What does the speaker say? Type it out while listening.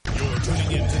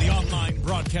Tuning in to the online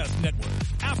broadcast network,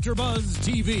 AfterBuzz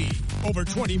TV. Over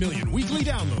 20 million weekly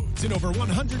downloads in over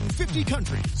 150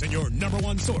 countries, and your number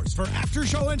one source for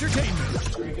after-show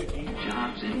entertainment.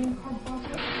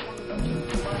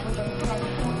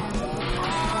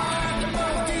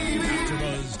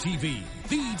 AfterBuzz TV,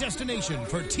 the destination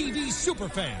for TV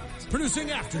superfans. Producing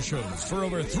aftershows for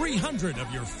over 300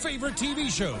 of your favorite TV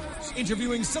shows.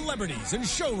 Interviewing celebrities and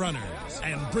showrunners.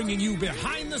 And bringing you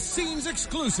behind-the-scenes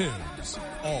exclusives.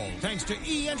 All thanks to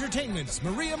E! Entertainment's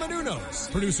Maria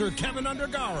Menounos, producer Kevin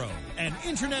Undergaro, and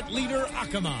internet leader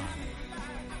Akamai.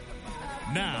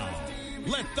 Now,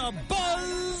 let the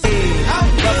buzz...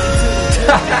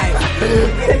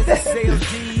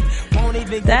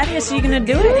 Thaddeus, are you gonna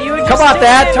do it? You were just Come on,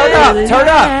 Dad, turn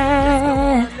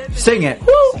up. Sing it.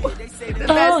 The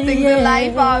best things in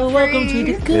life are Welcome to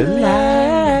the good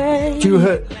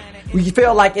life. We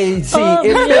feel like AC.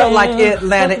 It feel like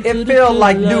Atlanta. It feel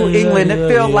like New England. It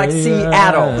feel like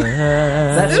Seattle.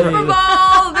 That's Super right.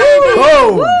 Bowl, baby!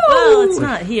 Oh. Well, it's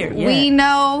not here yet. We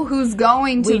know who's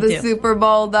going to We the do. Super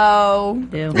Bowl, though.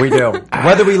 We do.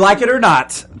 Whether we like it or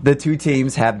not, the two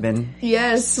teams have been.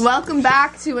 Yes, welcome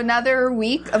back to another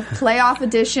week of Playoff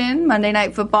Edition Monday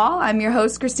Night Football. I'm your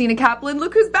host, Christina Kaplan.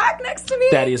 Look who's back next to me.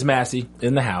 Thaddeus Massey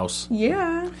in the house.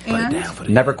 Yeah. And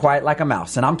Never quiet like a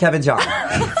mouse. And I'm Kevin John.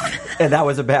 And that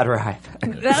was a bad ride.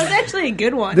 That was actually a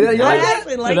good one. Yeah, you like I that?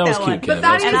 actually like That was that cute, one. Kevin.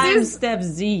 Thaddeus And I'm is... Steph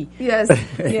Z. Yes.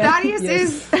 Thaddeus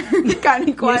is kind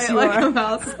of quiet you like are. a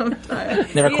mouse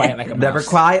sometimes. Never quiet like a mouse. Never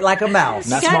quiet like a mouse.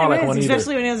 Not Kind small of like is, one either.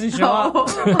 especially when he doesn't show up. Oh.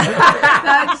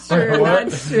 That's true.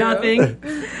 That's true. Nothing.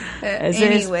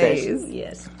 Anyways.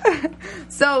 Yes.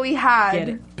 So we Get had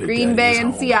it. Big Green Daddy Bay is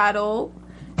and home. Seattle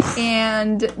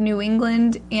and New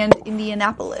England and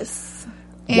Indianapolis.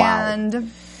 Wow.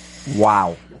 And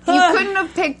Wow. you couldn't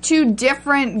have picked two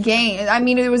different games. I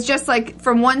mean, it was just like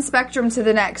from one spectrum to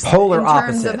the next. Polar in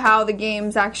terms opposite. of how the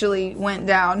games actually went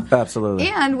down. Absolutely.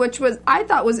 And which was, I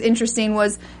thought was interesting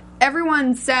was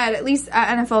everyone said, at least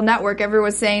at NFL Network, everyone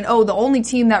was saying, oh, the only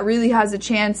team that really has a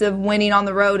chance of winning on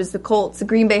the road is the Colts. The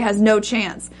Green Bay has no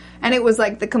chance. And it was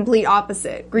like the complete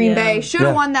opposite. Green Yeah. Bay should have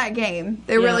Yeah. won that game.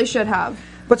 They really should have.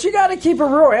 But you got to keep it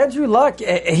real. Andrew Luck,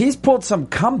 he's pulled some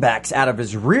comebacks out of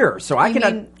his rear. So I You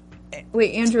can. mean-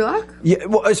 Wait, Andrew Luck? Yeah,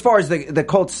 well, as far as the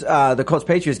Colts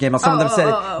Patriots game, some of them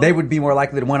said they would be more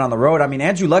likely to win on the road. I mean,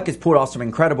 Andrew Luck has pulled off some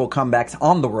incredible comebacks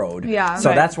on the road. Yeah. So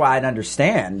Right. that's why I'd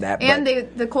understand that. And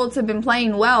but the Colts have been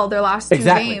playing well their last two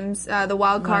Exactly. games, the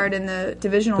wild card and the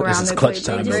divisional round. This is They clutch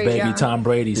played time, great, baby. yeah. Tom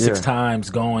Brady, 6 Yeah. times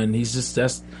going. He's just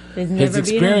that's They've his never beat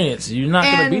him. experience. You're not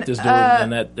going to And, beat this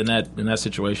dude in that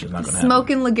situation. It's not going to happen.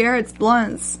 Smoking LeGarrett's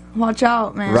blunts. Watch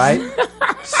out, man. right?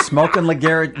 Smoking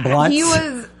LeGarrette blunts. He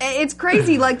was. It's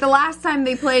crazy. Like the last time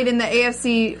they played in the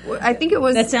AFC, I think it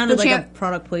was That sounded the like a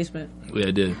product placement. Yeah,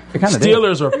 it did. kinda did.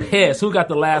 Steelers are pissed. Who got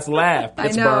the last laugh? I know,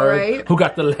 Pittsburgh. right? Who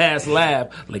got the last laugh?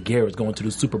 LeGarrett's going to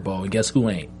the Super Bowl, and guess who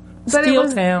ain't? But it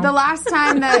was Steeltown. the last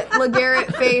time that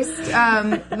LeGarrette faced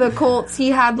the Colts. He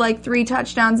had like 3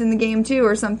 touchdowns in the game too,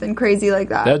 or something crazy like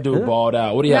that. That dude balled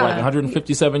out. What do you have, Yeah. like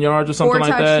 157 yards or something 4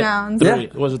 like touchdowns. that? 3.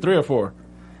 Yeah. Was it 3 or 4?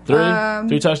 3?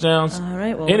 3 touchdowns? All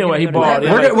right, well, Anyway, we're he gonna go to balled.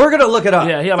 that. He had We're gonna look it up.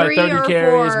 Yeah, he had like 3 30 or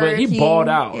carries, 4, but he balled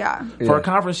out. Yeah. For a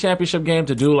conference championship game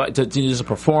to do like to just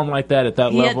perform like that at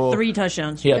that He level. had 3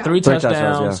 touchdowns. He had Yeah. 3 Three touchdowns.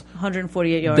 touchdowns,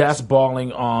 148 yards. That's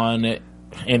balling on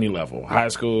any level. High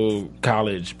school,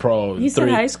 college, pro. He said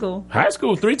 3. high school. High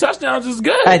school, 3 touchdowns is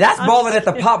good. Hey, that's balling at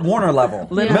the Pop Warner level.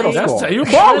 Little Middle league. school. You're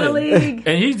Little balling. league.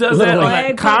 And he does Little that on league. that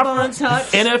Leg, football, conference,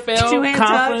 touch, NFL two-hand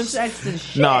conference. touch. That's the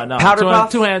shit. No, Powder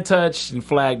puff? two-hand touch and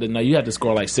flag. No, you had to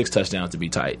score like 6 touchdowns to be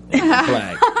tight.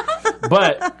 Flag.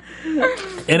 But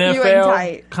NFL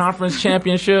tight. conference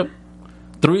championship,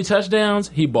 3 touchdowns,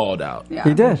 he balled out. Yeah.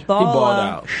 He did. He balled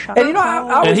out. And you know,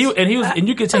 I And was, he was, and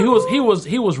you could tell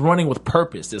he was running with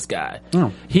purpose. This guy,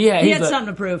 He had he's something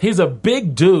to prove. He's a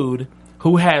big dude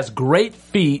who has great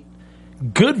feet,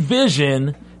 good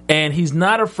vision, and he's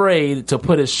not afraid to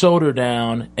put his shoulder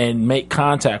down and make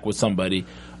contact with somebody.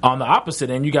 On the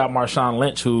opposite end, you got Marshawn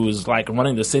Lynch, who is like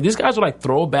running the city. These guys are like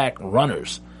throwback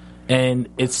runners, and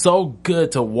it's so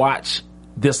good to watch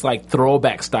this like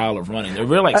throwback style of running. They're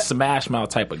really like smash mouth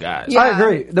type of guys. Yeah. I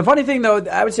agree. The funny thing, though,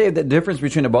 I would say the difference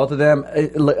between the both of them,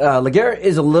 LeGarrette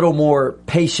is a little more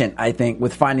patient, I think,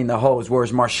 with finding the holes,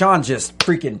 whereas Marshawn just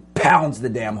freaking pounds the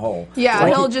damn hole. Yeah,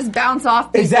 Like, he'll just bounce off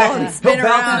people exactly. and spin He'll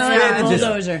bounce around. and spin and,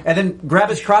 Bulldozer. and then grab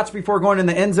his crotch before going in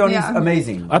the end zone. Yeah. He's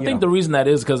amazing. I think the reason that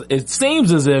is because it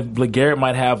seems as if LeGarrette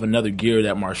might have another gear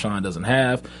that Marshawn doesn't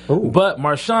have. But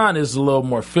Marshawn is a little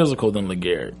more physical than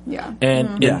LeGarrette. Yeah.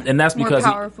 And that's More because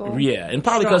powerful. and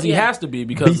probably because he has to be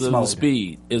because Beast of mode. the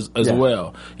speed as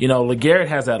well. You know, LeGarrette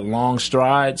has that long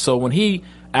stride, so when he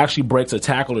actually breaks a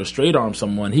tackle or straight arm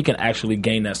someone, he can actually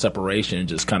gain that separation and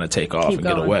just kind of take off and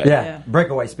get going. away. Yeah,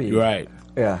 breakaway speed. Right.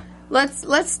 Yeah.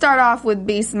 Let's start off with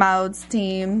Beast Mode's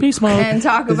team. Beast Mode. And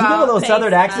talk Does he have a about little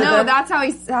southern accent? No, there? that's how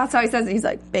he says it. He's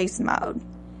like Beast Mode.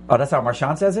 Oh, that's how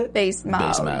Marshawn says it? Beast Mode.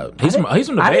 Base him out. He's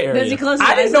from the Bay Area. Does he close his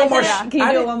I eyes didn't know like more that? sh- Can you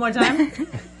I do it didn't- one more time?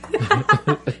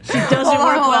 She doesn't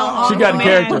work well. She got in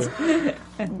character.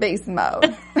 Beast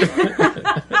Mode.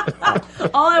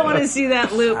 All I want to see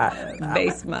that loop.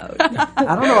 Base mode. I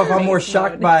don't know if I'm more Beast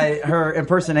shocked mode. by her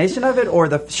impersonation of it or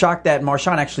the shock that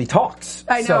Marshawn actually talks.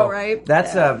 I know, So, right?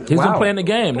 That's He's wow. been playing the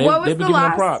game. They've What was been the giving him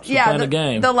last? props for Yeah, playing the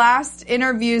game. the last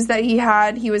interviews that he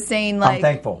had, he was saying like, I'm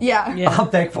thankful. Yeah, Yeah. I'm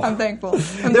thankful. I'm thankful.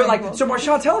 They're like, so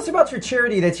Marshawn, tell us about your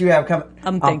charity that you have coming.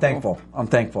 I'm thankful. I'm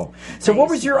thankful. So what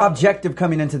was your objective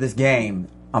coming into this game?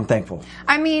 I'm thankful.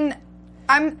 I mean,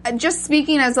 I'm just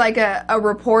speaking as like a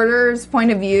reporter's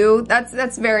point of view.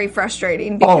 That's very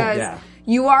frustrating because yeah.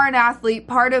 you are an athlete.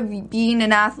 Part of being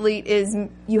an athlete is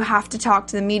you have to talk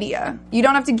to the media. You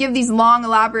don't have to give these long,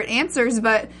 elaborate answers,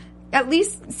 but at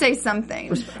least say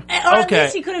something. Or at Okay.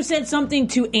 least he could have said something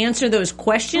to answer those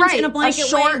questions Right, in a a blanket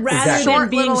short- way, rather Exactly. than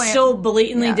being little so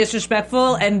blatantly yeah.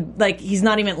 disrespectful and like he's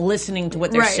not even listening to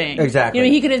what they're Right. saying. Exactly. You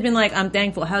know, he could have been like, "I'm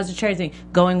thankful. How's the charity thing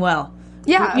going? Well."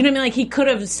 Yeah. You know what I mean? Like he could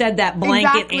have said that blanket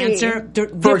Exactly. answer, For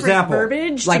different example,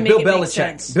 verbiage like to make Bill it make Belichick.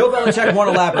 sense. Bill Belichick won't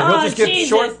elaborate. He'll Oh, just give Jesus.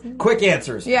 short, quick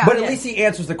answers. Yeah. But at Yeah. least he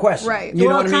answers the question. Right. You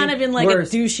know Well, what I kind mean? of in like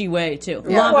Whereas a douchey way too.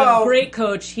 Yeah. Love Well- him, great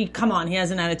coach. He has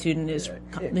an attitude in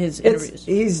his interviews.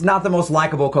 He's not the most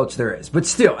likable coach there is, but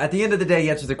still, at the end of the day,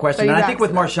 he answers the question. But And he's I think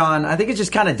with accurate. Marshawn, I think it's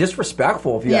just kind of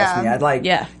disrespectful, if you ask Yeah. me. I'd like,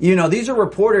 Yeah. you know, these are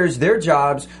reporters. Their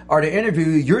jobs are to interview.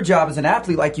 Your job as an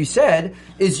athlete, like you said,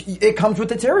 is it comes with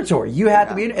the territory. You have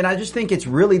to be, and I just think it's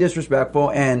really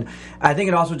disrespectful. And I think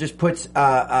it also just puts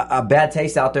a bad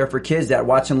taste out there for kids that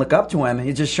watch and look up to him.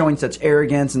 He's just showing such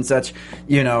arrogance and such,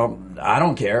 you know, I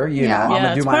don't care. You Yeah. know, I'm Yeah,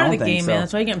 gonna do it's my part own of the thing. game, so. man.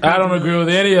 That's why you get paid. I don't agree with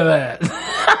any of that.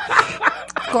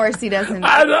 Of course, he doesn't.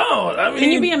 I don't. I mean,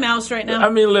 Can you be a mouse right now? I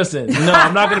mean, listen. No,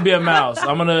 I'm not going to be a mouse.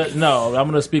 I'm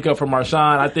going to speak up for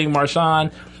Marshawn. I think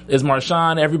Marshawn is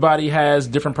Marshawn. Everybody has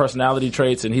different personality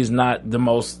traits, and he's not the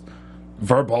most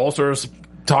verbose or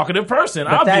talkative person.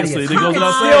 But Obviously, Thaddeus, that you goes can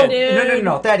without still- saying.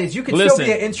 No. Thaddeus, you can Listen. still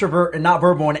be an introvert and not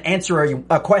verbal and answer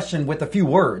a question with a few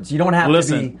words. You don't have to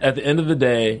Listen, be. at the end of the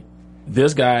day,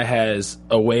 this guy has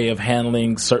a way of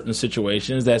handling certain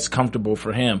situations that's comfortable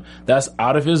for him. That's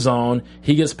out of his zone.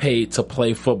 He gets paid to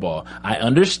play football. I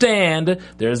understand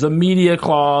there's a media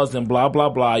clause and blah, blah,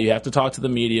 blah. You have to talk to the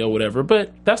media or whatever,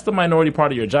 but that's the minority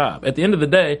part of your job. At the end of the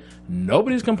day,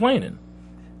 nobody's complaining.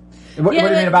 What do you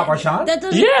mean about Marshawn? That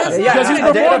doesn't. Yeah, that's yeah, not- because he's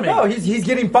I don't performing. know. He's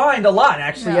getting fined a lot,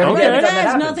 actually. Yeah. every Okay. time But that has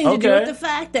happens. nothing to do Okay. with the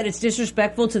fact that it's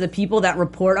disrespectful to the people that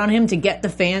report on him to get the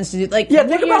fans to do. Like, Yeah, what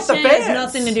think you're about the saying has fans.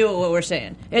 nothing to do with what we're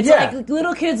saying. It's Yeah. like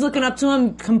little kids looking up to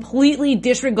him, completely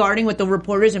disregarding what the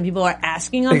reporters and people are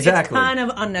asking him. Exactly. It's kind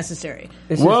of unnecessary.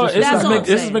 It's Well, just- this That's has, all been, I'm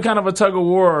this has saying. been kind of a tug of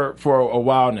war for a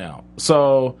while now.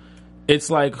 So it's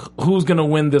like, who's going to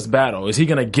win this battle? Is he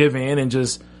going to give in and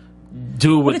just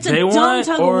do what But it's they a dumb want?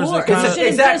 tug Or of is war. it kind He of... should have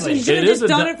Exactly. just, he should have It is just a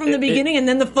done du- it from the it- beginning, and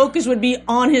then the focus would be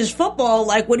on his football,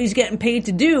 like what he's getting paid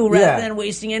to do, rather Yeah. than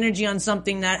wasting energy on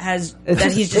something that It's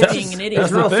he's just- just being an idiot.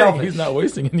 That's real the thing. selfish. He's not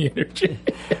wasting any energy.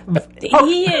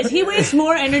 He is. He wastes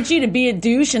more energy to be a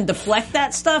douche and deflect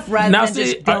that stuff rather Now, than see,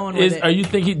 just going with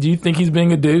it. do you think he's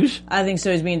being a douche? I think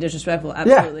so. He's being disrespectful.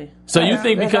 Absolutely. So you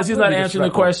think That's because he's not absolutely answering the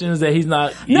disrespectful. questions that he's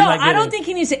not? he's No, not I don't getting- think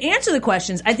he needs to answer the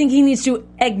questions. I think he needs to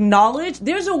acknowledge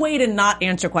there's a way to not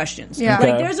answer questions. Yeah. Like,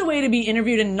 Okay. there's a way to be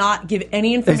interviewed and not give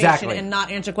any information Exactly. and not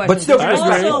answer questions. still There's be also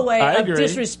respectful. a way I of agree.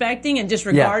 disrespecting and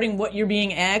disregarding what you're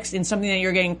being asked in something that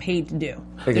you're getting paid to do.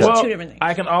 There's Well, two different things.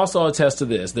 I can also attest to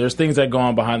this. There's things that go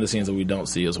on behind the scenes that we don't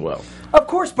see as well. Of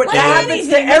course, but Like that happens to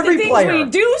anything, but the every things player. we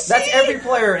do That's see- every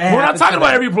player. We're not talking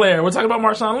about every player. We're talking about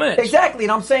Marshawn Lynch. Exactly,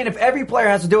 and I'm saying if every player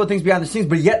has to deal with things behind the scenes,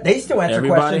 but yet they still answer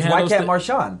Everybody questions, why handles can't the-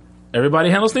 Marshawn? Way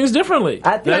handles things differently.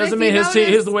 I think- That doesn't if mean you his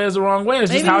notice- way is the wrong way.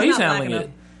 It's just Maybe how he's he's not handling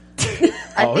black it.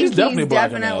 I Oh, think he's definitely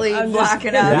black definitely enough. black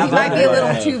enough. Yeah, He might be a little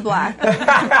black. too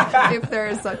black, if there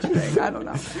is such a thing. I don't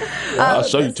know. I'll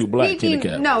show you two black Speaking kitty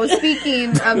cat.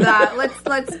 of that,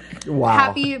 let's Wow.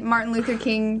 happy Martin Luther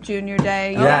King Jr.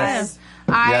 Day. Yes.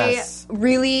 Yes.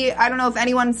 I don't know if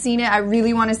anyone's seen it. I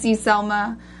really want to see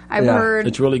Selma. I've Yeah. heard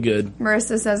It's really good.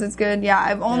 Marissa says it's good. Yeah,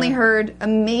 I've only heard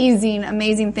amazing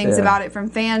things Yeah. about it from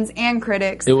fans and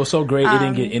critics. It was so great it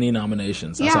didn't get any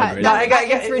nominations. That's yeah, how great No, it it got,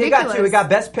 It's it got two. ridiculous. It got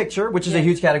Best Picture, which is a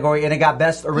huge category, and it got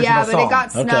Best Original Yeah, but Song. it got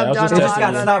Okay, I snubbed was on just a It lot just of got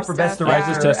other snubbed for stuff. Best I was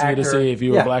Director. just testing you to actor. see if you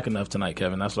were Yeah. black enough tonight,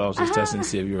 Kevin. That's what I was just testing to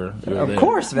see if you were Of there.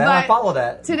 course, man. I But follow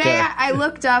that. Today Okay. I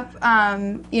looked up,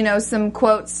 some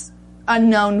quotes,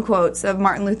 unknown quotes of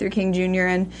Martin Luther King Jr.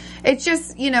 and it's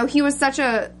just, he was such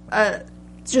a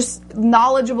just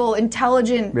knowledgeable,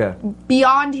 intelligent, Yeah.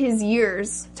 beyond his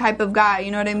years type of guy.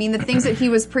 You know what I mean? The things that he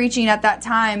was preaching at that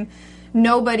time,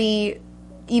 nobody.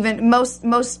 Even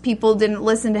most people didn't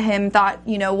listen to him, thought,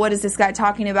 what is this guy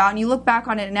talking about? And you look back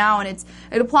on it now, and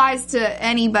it applies to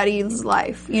anybody's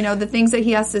life. The things that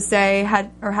he has to say had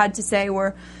to say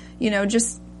were,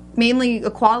 just mainly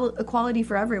equality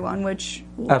for everyone. Which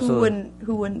Absolutely.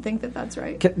 who wouldn't think that that's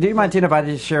right? Do you mind, Tina, if I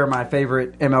just share my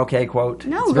favorite MLK quote?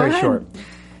 No, it's go very ahead. short.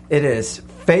 It is,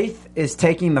 faith is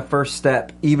taking the first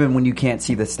step even when you can't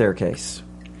see the staircase.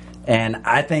 And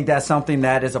I think that's something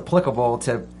that is applicable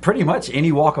to pretty much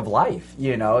any walk of life.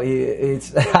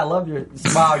 It's. I love your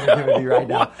smile you're giving me right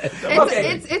now.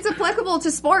 It's applicable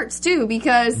to sports too,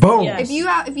 because Boom. Yes.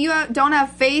 if you don't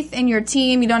have faith in your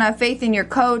team, you don't have faith in your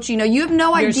coach, you have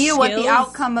no Your idea what the skills,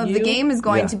 outcome of the game is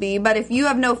going Yeah. to be. But if you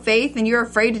have no faith and you're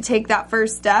afraid to take that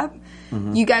first step,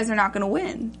 you guys are not going to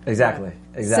win. Exactly.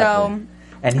 So,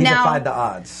 and he now- defied the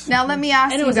odds. Now let me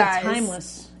ask And it you was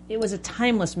guys. It was a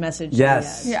timeless message.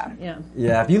 Yes. that he Yeah. had. Yeah.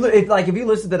 Yeah, if you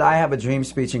listen to the I Have a Dream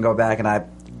speech and go back, and I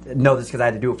know this because I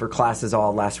had to do it for classes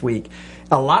all last week,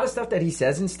 a lot of stuff that he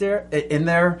says in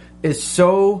there is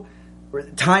so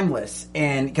timeless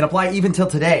and can apply even till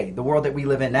today, the world that we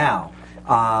live in now.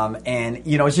 And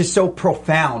it's just so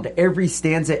profound. Every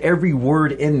stanza, every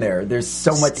word in there, there's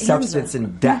so much substance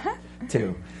and depth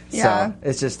to. Yeah.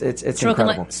 So it's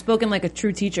incredible. Spoken like a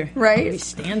true teacher. Right. Every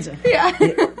stanza. Yeah.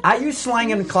 I use slang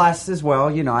in class as well.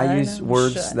 I use know.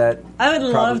 words Sure. that I would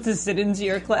love probably- to sit into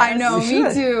your class. I know, You me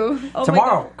should. too. Oh my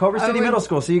Tomorrow, God. Culver City would- Middle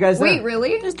School. See you guys there. Wait,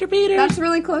 really? Mr. Peters. That's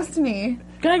really close to me.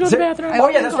 Can I go to the bathroom? Oh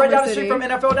yeah, live that's in right down Culver the street City.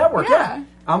 from NFL Network. Yeah. It's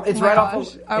Oh my right gosh,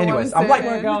 off. I Of, anyways, wanna I'm like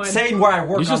sit in. going. saying where I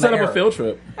work. You should on set the up a air. field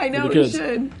trip. I know with the we kids.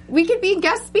 should. We could be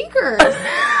guest speakers.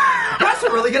 That's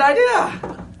a really good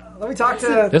idea. Let me talk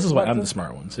to. This is why I'm the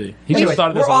smart one. See, he should have Anyway, thought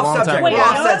of this we're a off long subject. time We're ago.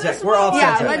 off Yeah, subject. We're off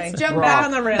Yeah, subject. let's jump We're back off.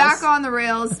 on the rails. Back on the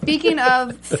rails. Speaking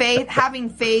of faith, having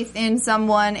faith in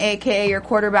someone, aka your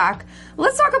quarterback,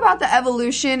 let's talk about the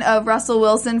evolution of Russell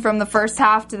Wilson from the first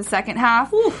half to the second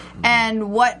half. And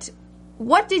what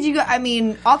did you? I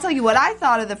mean, I'll tell you what I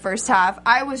thought of the first half.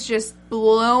 I was just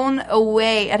blown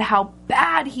away at how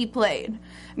bad he played.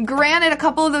 Granted, a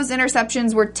couple of those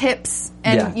interceptions were tips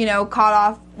and caught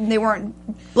off. They weren't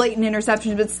blatant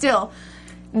interceptions, but still,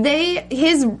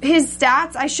 his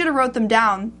stats. I should have wrote them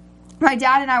down. My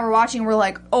dad and I were watching. We're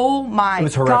like, oh my It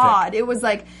was horrific. god! It was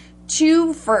like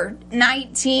 2 for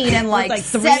 19 and like, like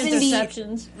 3 70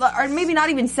 interceptions. or maybe not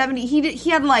even 70. He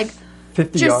had like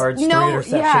 50 just yards, 3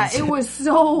 interceptions. Yeah, it was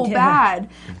so bad.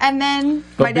 And then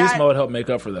But my dad. Beast Mode helped make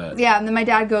up for that. Yeah, and then my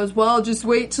dad goes, well, just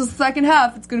wait till the second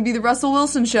half. It's going to be the Russell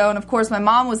Wilson show. And, of course, my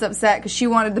mom was upset because she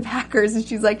wanted the Packers. And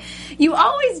she's like, you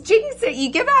always jinx it.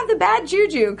 You give out the bad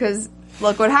juju. Because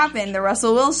look what happened. The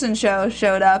Russell Wilson show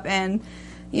showed up and,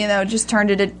 just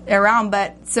turned it around.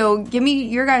 But so give me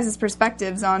your guys'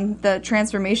 perspectives on the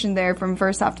transformation there from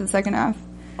first half to the second half.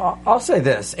 I'll say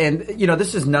this, and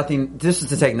this is nothing. This is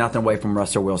to take nothing away from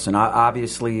Russell Wilson.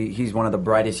 Obviously, he's one of the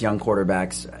brightest young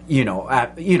quarterbacks.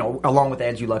 Along with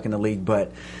Andrew Luck in the league.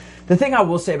 But the thing I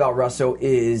will say about Russell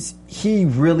is he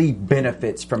really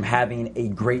benefits from having a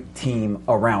great team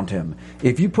around him.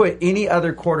 If you put any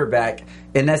other quarterback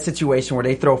in that situation where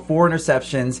they throw 4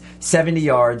 interceptions, 70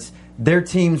 yards. Their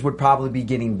teams would probably be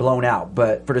getting blown out.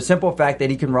 But for the simple fact that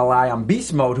he can rely on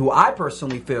Beast Mode, who I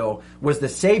personally feel was the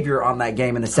savior on that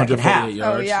game in the second half. 148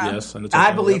 yards, Oh, yeah. yes. And the I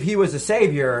touchdown. believe he was the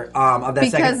savior of that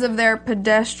Because second. of their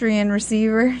pedestrian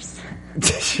receivers.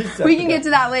 We can get to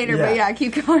that later, but yeah,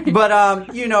 keep going. But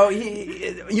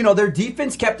their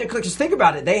defense kept it. Just think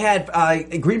about it. They had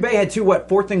Green Bay had 2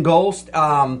 4th and goals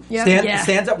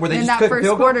stands up where they in just that couldn't first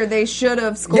field goal. quarter, they should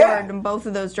have scored Yeah. in both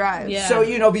of those drives. Yeah.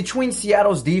 So, between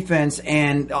Seattle's defense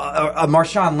and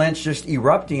Marshawn Lynch just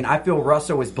erupting, I feel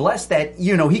Russell is blessed that,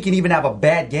 he can even have a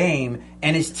bad game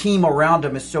and his team around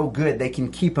him is so good they can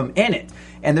keep him in it.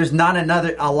 And there's not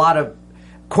a lot of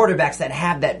quarterbacks that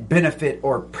have that benefit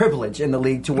or privilege in the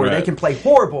league to where Right. they can play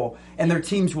horrible and their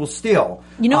teams will still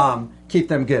keep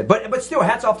them good. But still,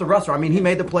 hats off to Russell. I mean, he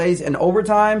made the plays in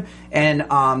overtime and the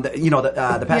pass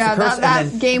to Curse. that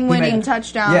and then game-winning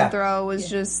touchdown throw was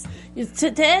just... To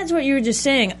add to what you were just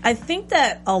saying, I think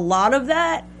that a lot of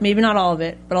that, maybe not all of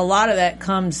it, but a lot of that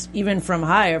comes even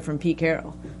from Pete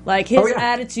Carroll. Like his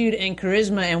attitude and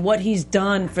charisma and what he's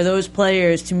done for those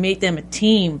players to make them a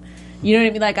team. You know what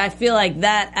I mean? Like, I feel like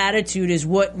that attitude is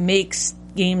what makes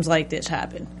games like this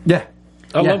happen. Yeah.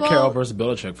 I love Carroll versus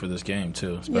Belichick for this game,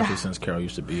 too, especially since Carroll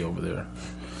used to be over there.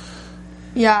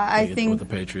 Yeah, I think... With the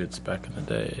Patriots back in the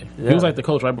day. Yeah. He was like the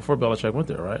coach right before Belichick went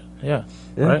there, right? Yeah.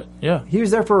 Right? Yeah. He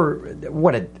was there for,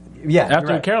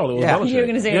 After Carroll, it was Belichick. You were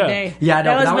going to say a day. Yeah, I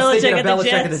know. That I was thinking of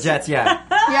Belichick at and the Jets, yeah.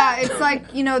 Yeah, it's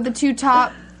like, the two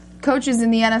top coaches in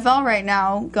the NFL right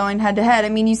now going head-to-head. I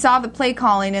mean, you saw the play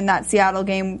calling in that Seattle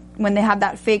game when they had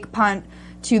that fake punt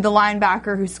to the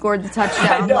linebacker who scored the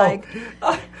touchdown. I know. Like,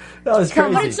 that was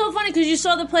crazy. But it's so funny because you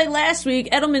saw the play last week,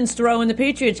 Edelman's throw in the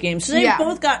Patriots game. So they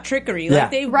both got trickery. Yeah.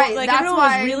 Like That's everyone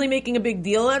why- was really making a big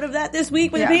deal out of that this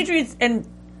week with the Patriots. And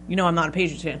I'm not a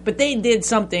Patriots fan, but they did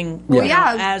something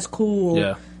as cool.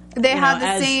 Yeah. they had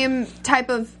the same type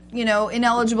of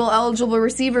eligible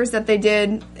receivers that they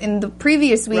did in the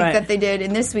previous week that they did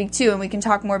in this week too, and we can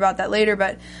talk more about that later.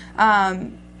 But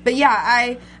yeah,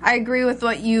 I agree with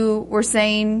what you were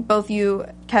saying, both you,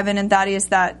 Kevin and Thaddeus,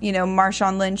 that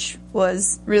Marshawn Lynch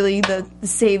was really the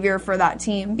savior for that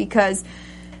team, because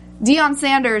Deion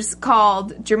Sanders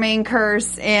called Jermaine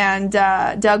Kearse and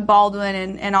Doug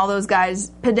Baldwin and all those guys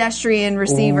pedestrian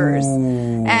receivers.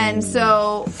 Ooh. And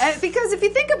so, because if you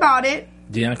think about it,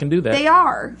 Deion can do that. they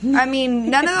are. I mean,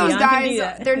 none of those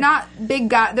guys, they're not big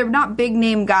guys. They're not big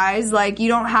name guys. Like, you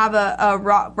don't have a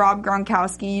Rob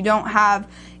Gronkowski. You don't have,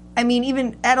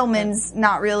 even Edelman's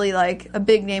not really like a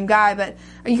big name guy, but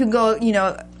you can go,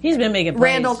 he's been making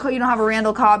plays. You don't have a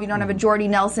Randall Cobb. You don't have a Jordy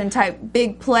Nelson type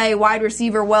big play, wide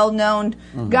receiver, well-known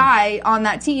guy on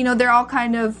that team. They're all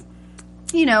kind of,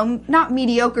 not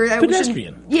mediocre.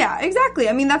 Pedestrian. Yeah, exactly.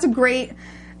 That's a great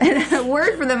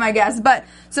word for them, I guess. But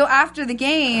so after the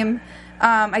game,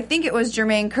 I think it was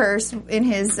Jermaine Kearse in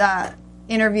his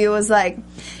interview was like,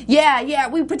 yeah,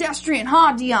 we pedestrian,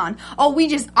 huh, Deion? Oh, we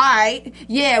just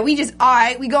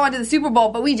we go into the Super Bowl,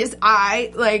 but we just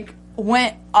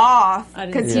went off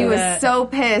because he was so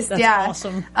pissed. That's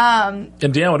awesome. And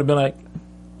Deion would have been like,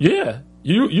 yeah.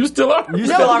 You still are. You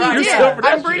still are.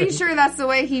 I'm pretty sure that's the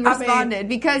way he responded,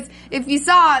 because if you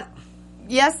saw,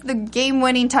 yes, the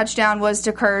game-winning touchdown was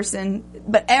to Kearse,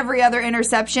 but every other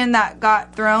interception that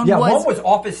got thrown one was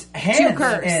off his hands, to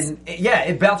Kearse. and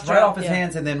it bounced right off his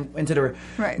hands and then into the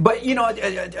right. But to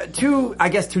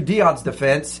Deion's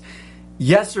defense,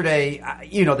 yesterday,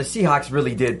 the Seahawks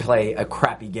really did play a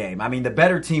crappy game. The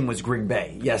better team was Green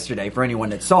Bay yesterday, for anyone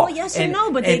that saw. Well, yes and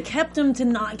no, but they kept them to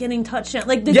not getting touchdowns.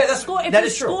 Like the score, if the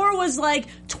score was like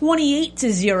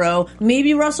 28-0,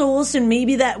 maybe Russell Wilson,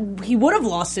 maybe that he would have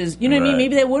lost his. You know what I mean?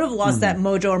 Maybe they would have lost that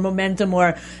mojo or momentum,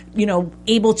 or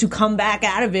able to come back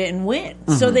out of it and win.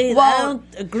 So I don't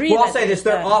agree. Well, I'll say this: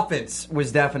 their offense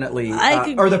was definitely,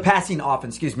 or the passing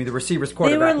offense. Excuse me, the receivers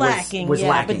quarterback they were lacking. was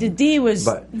lacking. But the D was.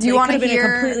 Do you want to hear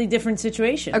a completely different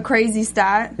situation? A crazy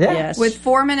stat. Yeah. Yes. With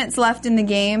 4 minutes left in the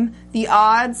game, the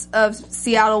odds of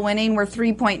Seattle winning were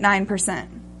 3.9%.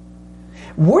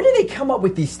 Where do they come up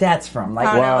with these stats from? I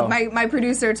don't know. My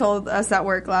producer told us at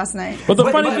work last night. But the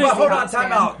funny thing is, hold on,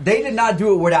 time out. They did not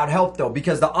do it without help, though,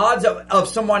 because the odds of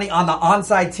somebody on the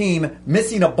onside team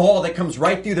missing a ball that comes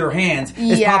right through their hands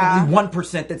is probably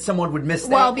 1% that someone would miss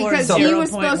that. Well, because he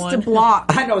was supposed to block.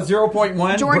 I know,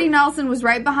 0.1. Jordy Nelson was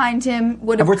right behind him.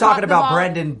 And we're talking about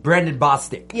Brandon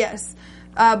Bostic. Yes.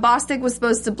 Bostic was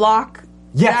supposed to block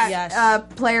that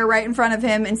player right in front of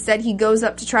him. Instead, he goes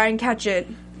up to try and catch it.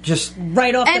 Just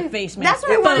right off the face, man. That's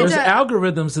what I wanted There's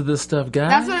algorithms to this stuff, guys.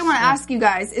 That's what I want to ask you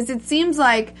guys. It seems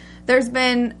like there's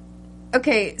been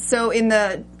so in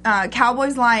the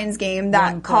Cowboys-Lions game,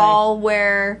 that call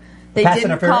where they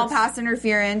didn't call pass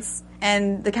interference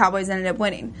and the Cowboys ended up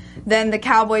winning. Then the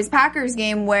Cowboys-Packers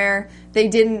game where they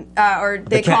didn't,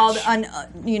 they called,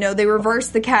 they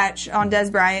reversed the catch on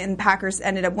Dez Bryant and the Packers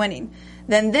ended up winning.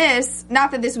 Then this, not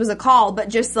that this was a call, but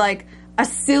just like a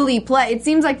silly play. It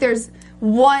seems like there's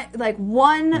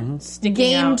one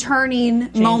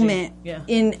game-turning moment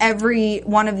in every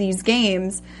one of these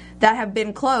games that have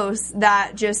been close,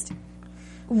 that just,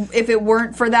 if it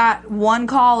weren't for that one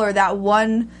call or that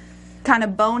one kind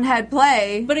of bonehead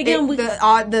play, but again,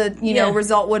 the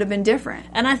result would have been different.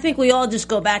 And I think we all just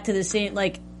go back to the same,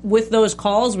 with those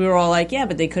calls, we were all like, yeah,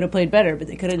 but they could have played better, but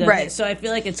they could have done Right. this. So I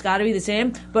feel like it's got to be the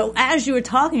same. But as you were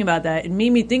talking about that, it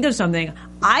made me think of something.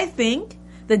 I think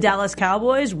the Dallas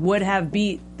Cowboys would have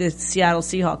beat the Seattle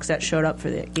Seahawks that showed up for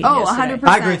the game Oh, yesterday. 100%.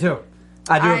 I agree too.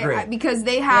 I do agree. Because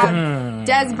they have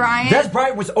Des Bryant. Des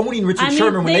Bryant was owning Richard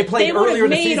Sherman when they played would've earlier in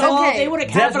the made season. all- Okay. They would have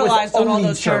Des was capitalized on all owning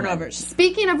those Sherman. turnovers.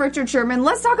 Speaking of Richard Sherman,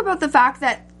 let's talk about the fact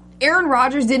that Aaron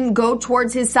Rodgers didn't go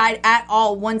towards his side at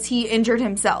all once he injured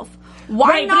himself. Why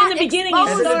Right, but not in the beginning he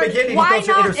expose, started- In the beginning, he why throws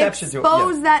an not interception to him.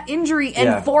 expose Yeah. that injury and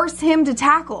Yeah. force him to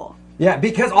tackle? Yeah,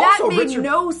 because That also made Richard.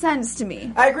 no sense to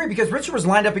me. I agree because Richard was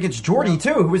lined up against Jordy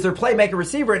too, who was their playmaker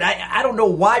receiver, and I don't know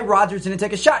why Rodgers didn't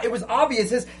take a shot. It was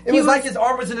obvious. It was like his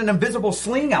arm was in an invisible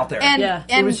sling out there. And- Yeah.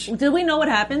 and- Did we know what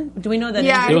happened? Do we know that?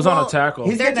 Yeah, It was on a well, tackle.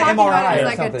 He's They're getting an talking MRI about or it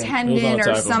like a something. It was tendon on a or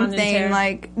tackle. something, Tendon tear.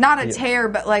 like not a tear,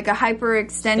 but like a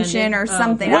hyperextension Extended. or Oh.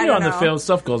 something. When I you're don't on know. the field,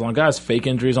 stuff goes on. Guys fake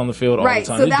injuries on the field all Right, the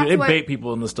time. so They that's what- bait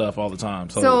people in the stuff all the time.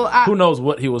 So, So, who knows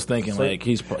what he was thinking? Like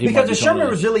he because might if be Sherman coming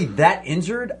was in. really that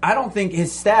injured, I don't think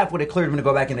his staff would have cleared him to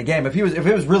go back in the game. If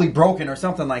it was really broken or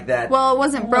something like that. Well, it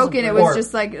wasn't broken. It broken. was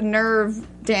just like nerve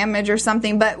damage or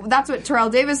something. But that's what Terrell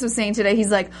Davis was saying today.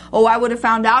 He's like, "Oh, I would have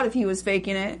found out if he was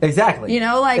faking it." Exactly. You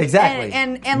know, like Exactly.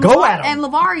 And Go LeVar, at him.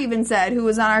 and LeVar even said, who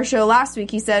was on our show last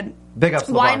week, he said, Big ups,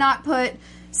 "Why LeVar. not put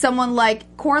someone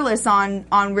like Corliss on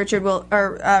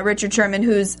Richard Sherman,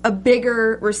 who's a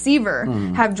bigger receiver,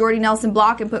 have Jordy Nelson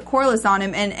block and put Corliss on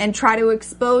him and try to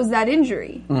expose that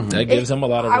injury." That gives him a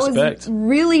lot of respect. I was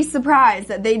really surprised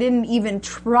that they didn't even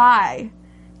try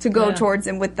to go Yeah. towards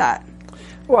him with that.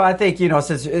 Well, I think,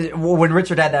 since when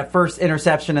Richard had that first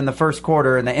interception in the first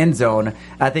quarter in the end zone,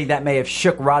 I think that may have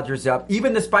shook Rodgers up.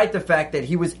 Even despite the fact that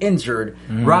he was injured,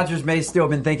 Rodgers may still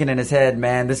have been thinking in his head,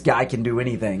 man, this guy can do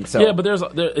anything. So Yeah,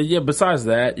 but besides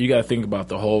that, you got to think about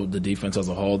the defense as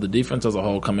a whole. The defense as a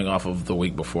whole, coming off of the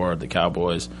week before the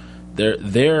Cowboys,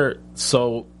 their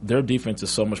defense is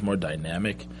so much more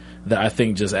dynamic that I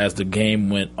think just as the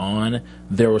game went on,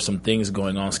 there were some things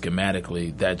going on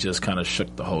schematically that just kind of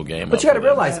shook the whole game. But you got to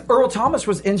realize, Earl Thomas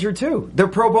was injured too. Their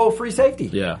Pro Bowl free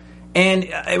safety. Yeah. And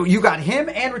you got him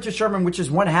and Richard Sherman, which is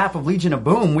one half of Legion of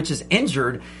Boom, which is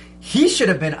injured. He should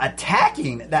have been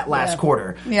attacking that last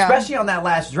quarter, especially on that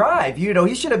last drive.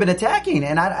 He should have been attacking.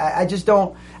 And I just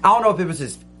don't. I don't know if it was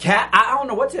his cat. I don't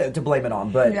know what to blame it on.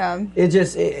 But it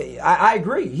just. I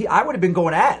agree. I would have been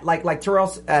going at like Terrell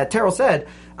said.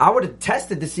 I would have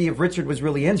tested to see if Richard was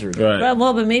really injured. Right.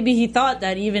 Well, but maybe he thought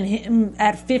that even him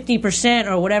at 50%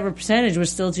 or whatever percentage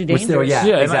was still too dangerous.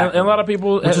 Exactly. And a lot of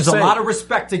people Which is say, a lot of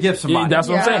respect to give somebody. That's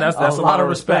what I'm saying. That's a lot of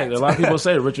respect. A lot of people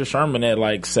say Richard Sherman at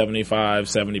like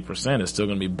 75-70% is still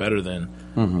going to be better than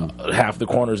half the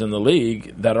corners in the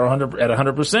league that are at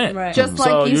 100%. Right. Just So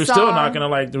like you're you still saw, not going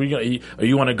to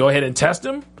you want to go ahead and test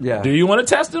him? Yeah. Do you want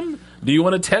to test him? Do you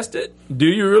want to test it? Do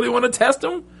you really want to test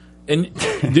him? And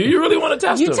do you really want to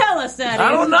test him? You tell us that.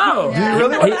 I don't know. Do you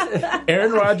really want to?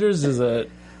 Aaron Rodgers is a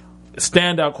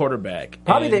standout quarterback.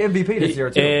 Probably and the MVP this year,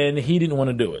 too. And he didn't want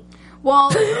to do it.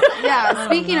 Well, yeah,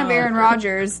 speaking of Aaron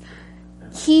Rodgers,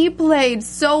 he played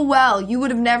so well. You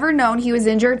would have never known he was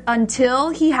injured until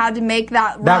he had to make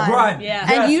that run. That run. Yeah. And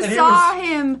Yes, you and he saw was-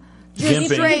 him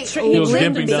just Gimping. straight He was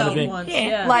limp gimping down the himself. thing. once.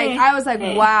 Yeah. Like, I was like,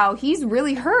 wow, he's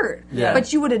really hurt. Yeah.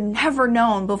 But you would have never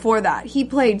known before that. He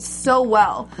played so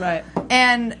well. Right.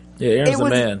 And Yeah, Aaron's it the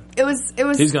was, man. It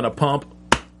was He's going to pump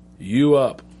you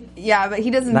up. yeah, but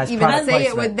he doesn't Nice even product say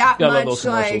it placement. with that Gotta love much those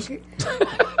like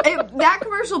commercials. that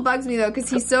commercial bugs me though because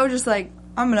he's so just like,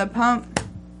 I'm gonna pump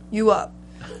you up.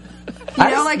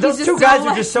 Those he's two just guys so,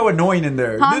 are just so annoying in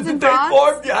there. Hans and They Franz?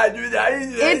 formed-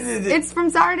 it's from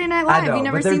Saturday Night I Live. know, You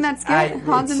never but seen there's- that skit,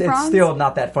 Hans and it's Franz? still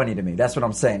not that funny to me. That's what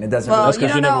I'm saying. It doesn't. Well, That's you 'cause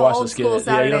don't you never know watched the old skit. school Yeah, you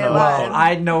Saturday don't Night know. Live. well,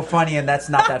 I know funny, and that's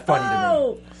not that funny to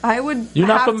Oh, I would You're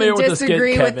not have familiar to with the skit,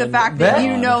 disagree with the Kevin. fact that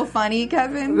Yeah. you know funny,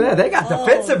 Kevin. me. Yeah, they got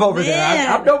defensive over there.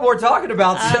 man. I'm no more talking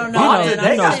about. I don't know, Fonzie. man.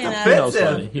 They I'm got saying that. He knows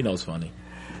defensive. funny. He knows funny.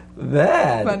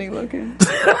 Man, Funny looking.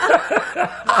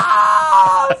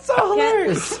 it's so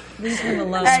hilarious. leave him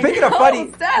alone. Speaking of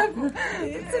funny, Steph,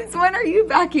 since when are you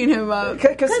backing him up?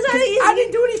 because I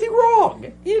didn't do anything wrong.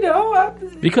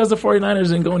 Because the 49ers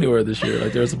didn't go anywhere this year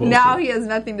like they're supposed Now to. he has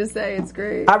nothing to say. It's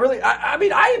great. I really, I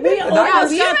mean, I admit the We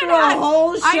Niners- got through a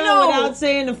whole I show know. without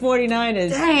saying the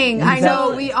 49ers. Dang, I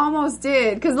know we almost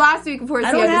did because last week, of course,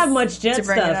 I he don't had have to- much Jet to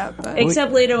bring it stuff, up, but-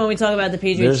 except later when we talk about the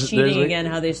Patriots There's cheating a- again,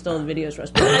 how they stole the videos for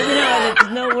us. But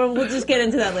we'll just get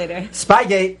into that later.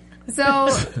 Spygate. So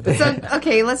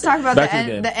okay, let's talk about Back to the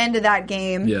game. the end of that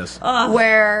game. Yes.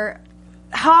 Where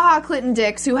HaHa Clinton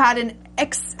Dix, who had an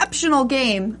exceptional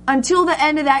game until the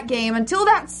end of that game, until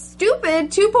that stupid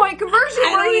 2-point conversion.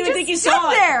 I don't even think he saw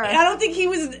it. There. I don't think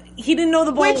he didn't know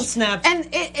the ball was snapped.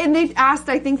 And they asked,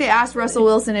 I think they asked Russell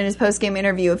Wilson in his post-game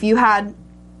interview, if you had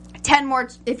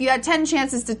 10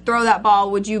 chances to throw that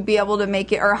ball, would you be able to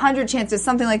make it, or 100 chances,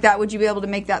 something like that, would you be able to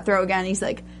make that throw again? He's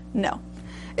like, no.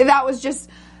 That was just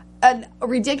a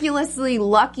ridiculously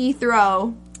lucky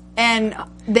throw, and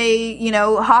they,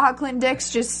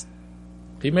 Clinton-Dix just...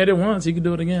 He made it once, he could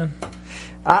do it again.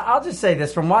 I'll just say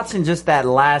this, from watching just that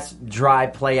last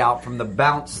drive play out from the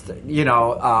bounced,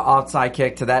 offside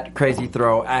kick to that crazy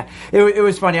throw, it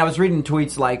was funny. I was reading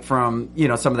tweets from,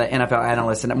 some of the NFL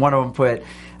analysts, and one of them put,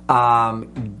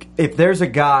 if there's a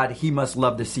God, he must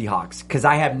love the Seahawks, because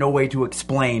I have no way to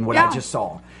explain what I just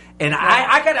saw. And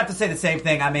I kind of have to say the same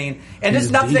thing. I mean, and this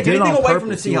is not to take anything away from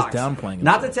the Seahawks.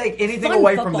 Not to take anything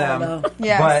away from them.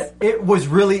 Yes. But it was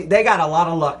really, they got a lot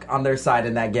of luck on their side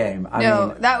in that game. I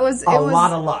mean, that was a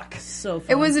lot of luck. So fun.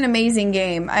 It was an amazing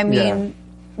game. I mean,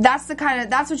 that's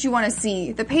what you want to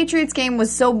see. The Patriots game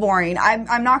was so boring.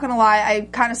 I'm not going to lie. I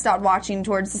kind of stopped watching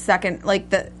towards the second,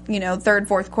 third,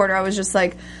 fourth quarter. I was just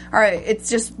like, all right, it's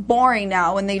just boring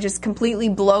now when they just completely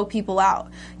blow people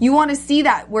out. You want to see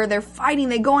that where they're fighting.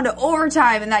 They go into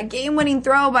overtime, and that game-winning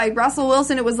throw by Russell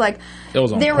Wilson, it was like,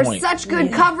 there was such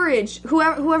good coverage.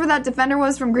 Whoever that defender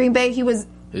was from Green Bay, he was...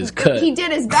 He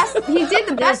did his best. He did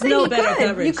the best thing he could.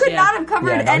 Coverage, you could not have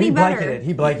covered any better.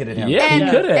 He blanketed him. Yeah, and he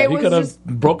could have. He could have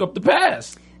broke up the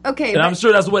pass. Okay, and I'm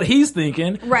sure that's what he's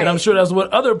thinking. Right. And I'm sure that's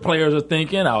what other players are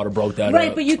thinking. I would have broke that up.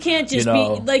 Right, but you can't just be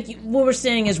like what we're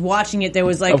saying is watching it. There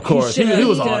was like, of course, he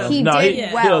was on him. He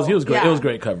did well. He was great. Yeah. It was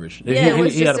great coverage. Yeah, it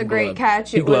was just a great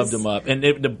catch. He gloved him up, and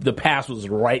the pass was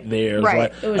right there.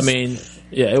 Right.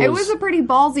 It was a pretty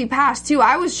ballsy pass too.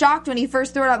 I was shocked when he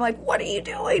first threw it. I'm like, "What are you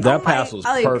doing?" That pass was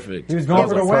perfect. He was going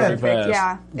for the win.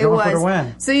 Yeah, it was. For the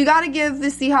win. So you got to give the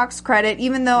Seahawks credit,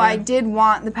 even though I did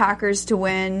want the Packers to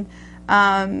win.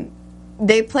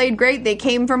 They played great. They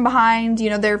came from behind.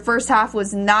 Their first half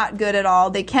was not good at all.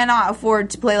 They cannot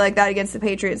afford to play like that against the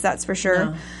Patriots, that's for sure.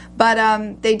 No.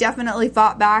 But they definitely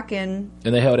fought back. And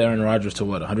they held Aaron Rodgers to,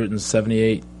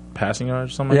 178 passing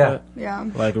yards, something like that? Yeah.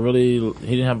 Like, really, he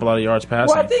didn't have a lot of yards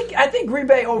passing. Well, I think Green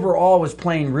Bay overall was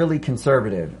playing really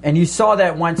conservative. And you saw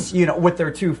that once, with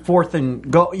their 2 4th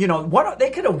and go, they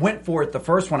could have went for it the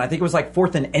first one. I think it was like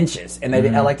 4th and inches, and they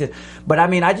elected. But,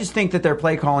 I just think that their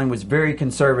play calling was very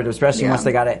conservative, especially once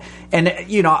they got it. And,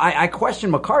 I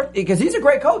question McCarthy, because he's a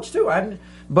great coach, too.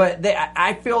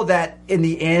 I feel that in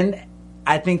the end,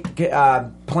 I think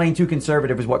playing too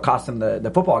conservative is what cost them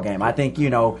the football game. I think,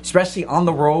 especially on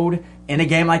the road in a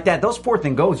game like that, those 4th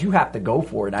and goes, you have to go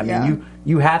for it. I mean,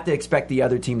 you have to expect the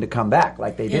other team to come back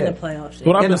like they did. In the playoffs.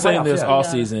 Well, I've been saying this all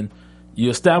season. You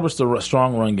establish a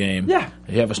strong run game. Yeah.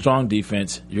 You have a strong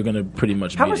defense. You're going to pretty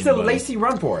much How beat much anybody. did Lacey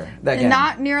run for that game?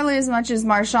 Not nearly as much as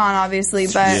Marshawn, obviously,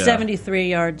 but 73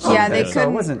 yards. Yeah, they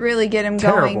couldn't really get him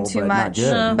going too much.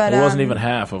 But it wasn't even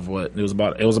half of what it was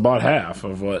about. It was about half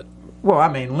of what. Well,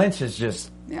 Lynch is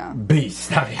just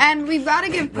beast. And we've got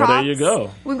to give props. Well, there you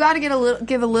go. We've got to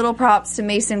give a little props to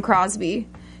Mason Crosby.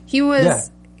 He was. Yeah.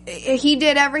 He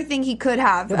did everything he could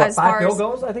have as far as 5 field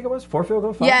goals, I think it was 4 field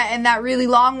goals. 5? Yeah, and that really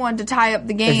long one to tie up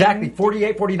the game. Exactly,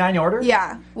 48, 49 yarder.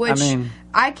 Yeah, which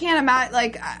I can't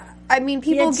imagine.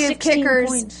 People give kickers.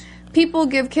 Points. People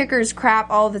give kickers crap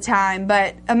all the time,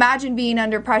 but imagine being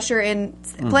under pressure and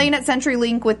playing at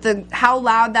CenturyLink with how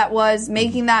loud that was,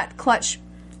 making that clutch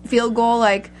field goal.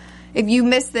 Like, if you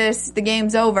miss this, the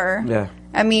game's over. Yeah.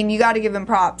 You got to give him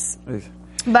props.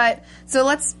 But so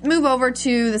let's move over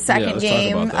to the second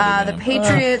game. The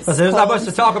Patriots. There's not much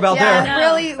to talk about there.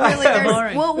 Really.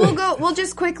 We'll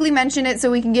just quickly mention it so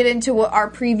we can get into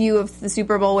our preview of the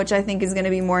Super Bowl, which I think is going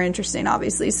to be more interesting,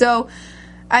 obviously. So,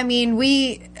 I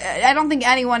don't think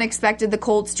anyone expected the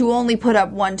Colts to only put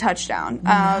up 1 touchdown,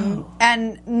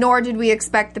 and nor did we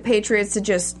expect the Patriots to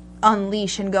just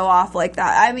unleash and go off like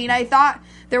that. I thought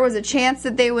there was a chance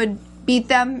that they would beat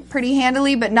them pretty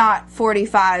handily, but not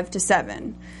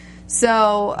 45-7.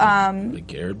 So, the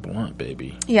Garrett Blunt,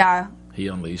 baby. Yeah. He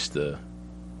unleashed the,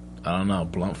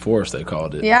 blunt force, they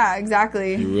called it. Yeah,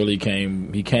 exactly. He really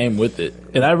came with it.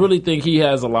 And I really think he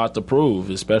has a lot to prove,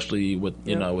 especially with,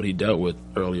 what he dealt with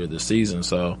earlier this season.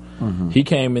 So, he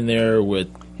came in there with...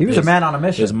 He was a man on a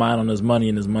mission. His mind on his money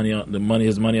and his money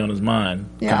on his mind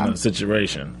kind of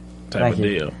situation type of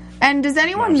deal. And does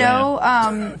anyone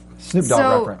know... Snoop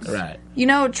Dogg reference. Right.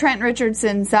 Trent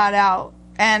Richardson sat out,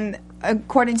 and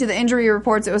according to the injury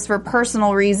reports, it was for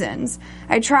personal reasons.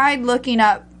 I tried looking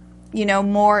up,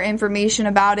 more information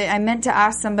about it. I meant to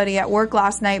ask somebody at work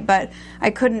last night, but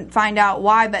I couldn't find out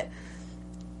why. But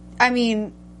I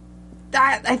mean,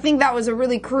 I think that was a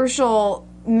really crucial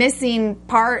missing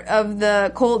part of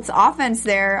the Colts offense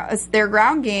there, their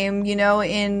ground game,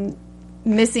 in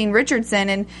missing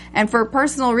Richardson. And for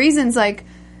personal reasons, like...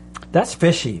 That's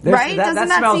fishy. Right? That Doesn't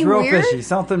that smells seem real weird? Fishy.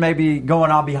 Something maybe going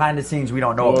on behind the scenes we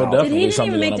don't know about. Definitely He didn't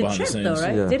something even make going the on behind trip, the though, scenes.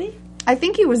 right? Yeah. Did he? I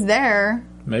think he was there.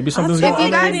 Maybe something's If going If on.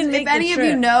 you guys, didn't make if the any of you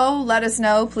trip. know, let us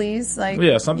know, please. Like,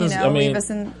 Yeah, something's. leave us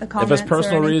in the if comments. it's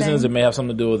personal or anything. reasons, it may have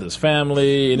something to do with his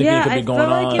family. Anything Yeah, could be I going felt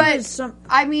like on. it But was some-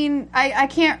 I mean,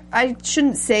 I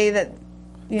shouldn't say that.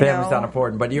 Family's not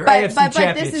important, but your But AFC this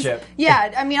Championship. is,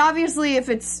 yeah. I mean, obviously, if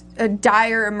it's a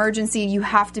dire emergency, you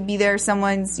have to be there.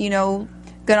 Someone's,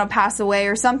 gonna pass away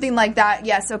or something like that.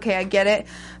 Yes, okay, I get it.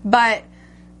 But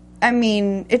I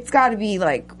mean, it's got to be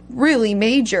like really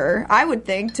major, I would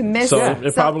think, to miss. So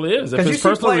it probably is. If Because you it's see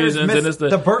personal players reasons, miss then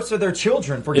it's the births of their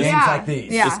children for games Yeah, like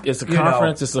these. yeah. It's a You know.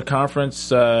 conference. It's a conference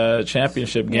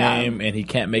championship game, and he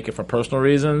can't make it for personal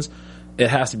reasons. It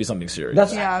has to be something serious.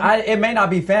 That's Yeah. it may not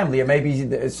be family. It may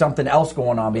be something else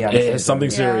going on behind the scenes. It's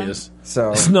something Yeah. serious.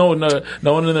 So- no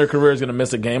one in their career is going to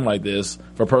miss a game like this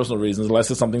for personal reasons unless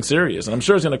it's something serious. And I'm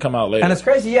sure it's going to come out later. And it's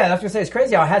crazy, yeah. That's what I say. It's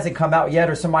crazy how it hasn't come out yet,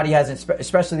 or somebody hasn't,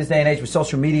 especially this day and age with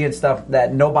social media and stuff,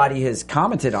 that nobody has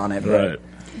commented on it. right.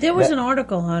 There was an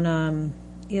article on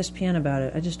ESPN about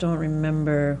it. I just don't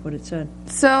remember what it said.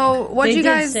 So what They you did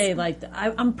guys say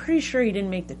I'm pretty sure he didn't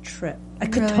make the trip. I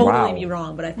could Really? totally Wow. be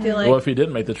wrong, but I feel like Well, if he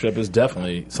didn't make the trip, it's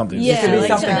definitely something. yeah, could be like,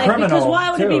 something like, criminal, because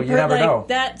why would too. it be You never know.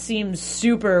 that seems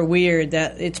super weird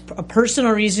that it's a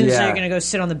personal reason so Yeah. you're going to go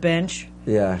sit on the bench.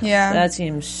 Yeah. yeah. That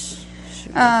seems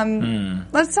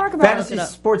Let's talk about Fantasy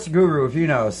sports guru, if you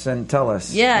know, and tell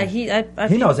us. yeah, he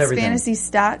He knows everything. fantasy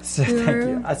stats Thank guru.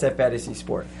 you. I said fantasy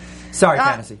sport. Sorry,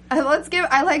 fantasy. I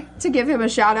like to give him a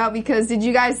shout out because did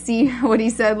you guys see what he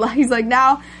said? He's like,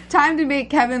 now time to make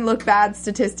Kevin look bad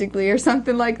statistically or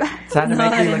something like that. Time to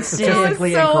make I you look didn't see it.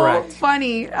 statistically It was so incorrect.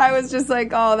 funny. I was just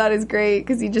like, oh, that is great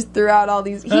because he just threw out all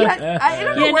these. I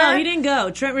don't know Yeah, where. no, he didn't go.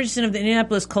 Trent Richardson of the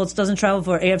Indianapolis Colts doesn't travel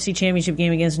for AFC Championship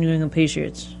game against New England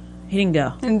Patriots. He didn't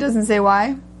go. And doesn't say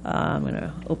why. I'm going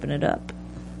to open it up.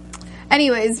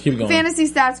 Anyways, Keep going. fantasy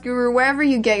stats guru, wherever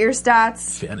you get your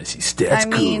stats. Fantasy stats. I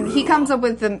mean, guru. he comes up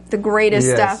with the greatest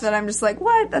Yes. stuff that I'm just like,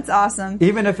 what? That's awesome.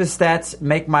 Even if his stats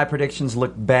make my predictions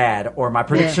look bad or my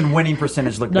prediction winning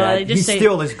percentage look No, they bad, just he say-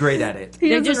 still is great at it. He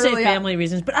They doesn't just really say family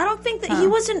reasons, but I don't think that he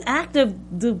wasn't active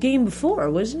the game before,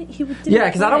 wasn't he? Didn't Yeah,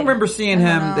 because I don't play. remember seeing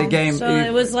him the game. So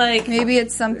it was like Maybe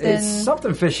it's something. It's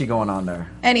something fishy going on there.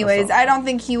 Anyways, I don't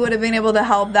think he would have been able to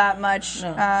help that much.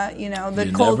 No. The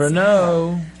You Colts. never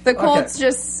know. The Colts Okay.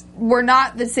 just were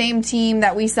not the same team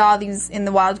that we saw these in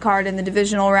the wild card in the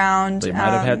divisional round. They might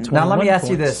have had 21 Now, let me ask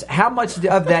you points. this. How much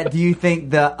of that do you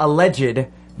think the alleged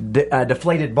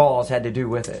deflated balls had to do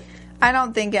with it? I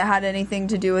don't think it had anything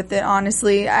to do with it,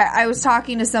 honestly. I was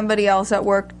talking to somebody else at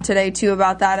work today, too,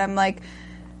 about that. I'm like,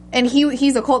 and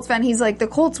he's a Colts fan. He's like, the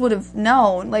Colts would have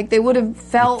known. Like, they would have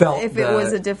felt if it was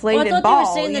a well, I deflated thought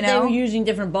ball, they were saying that they were using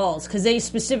different balls because they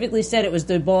specifically said it was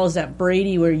the balls that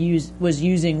Brady was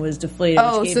using was deflated.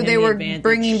 Oh, which gave so him they the were advantage.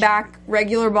 bringing back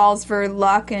regular balls for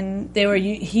luck and... They were.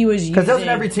 He was using Because doesn't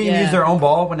every team use their own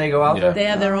ball when they go out Yeah. there? They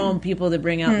have their own people that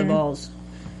bring out the balls.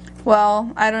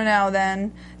 Well, I don't know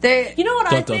then. You know what I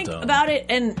Dun, dun, think dun. about it?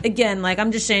 And again, like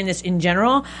I'm just saying this in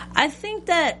general. I think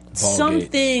that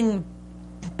something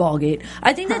Ballgate.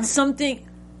 I think that's something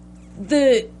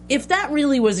if that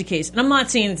really was the case, and I'm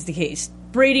not saying it's the case,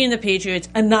 Brady and the Patriots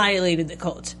annihilated the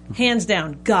Colts. Hands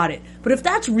down, got it. But if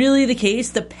that's really the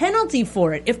case, the penalty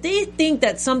for it, if they think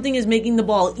that something is making the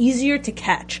ball easier to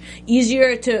catch,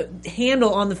 easier to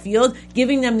handle on the field,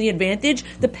 giving them the advantage,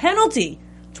 the penalty,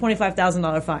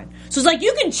 $25,000 fine. So it's like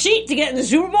you can cheat to get in the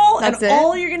Super Bowl, That's and it?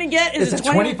 all you're going to get is It's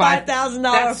a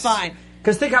 $25,000 fine.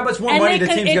 Because think how much more And money it the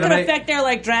team's could going to make. affect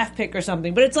their draft pick or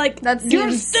something. But it's like That you're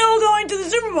seems- still going to the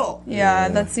Super Bowl. Yeah,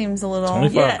 that seems a little...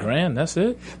 25 Yeah. grand, that's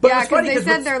it? But Yeah, it's because funny they 'cause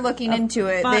said what's- they're looking into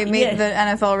it. fine, They made yeah. the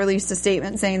NFL released a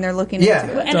statement saying they're looking Yeah.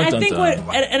 into it. And Dun, I dun, think dun.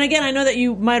 and again, I know that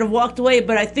you might have walked away,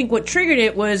 but I think what triggered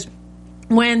it was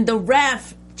when the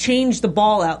ref changed the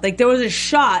ball out. Like there was a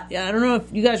shot, I don't know if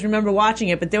you guys remember watching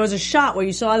it, but there was a shot where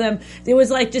you saw them, it was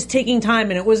like just taking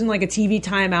time and it wasn't like a TV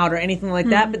timeout or anything like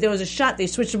that, but there was a shot, they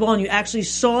switched the ball and you actually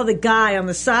saw the guy on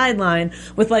the sideline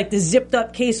with like the zipped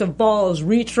up case of balls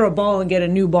reach for a ball and get a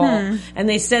new ball. And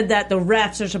they said that the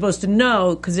refs are supposed to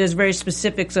know because there's very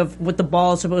specifics of what the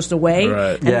ball is supposed to weigh.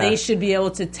 Right. And Yeah. they should be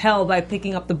able to tell by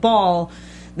picking up the ball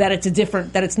that it's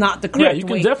that it's not the Yeah, correct you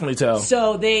can weight. definitely tell.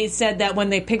 So they said that when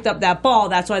they picked up that ball,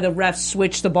 that's why the refs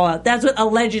switched the ball out. That's what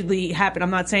allegedly happened.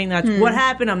 I'm not saying that's what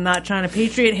happened. I'm not trying to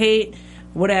Patriot hate.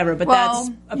 whatever. But Well, that's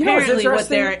apparently what interesting?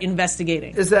 they're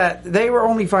investigating. Is that they were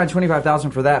only fined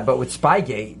 $25,000 for that, but with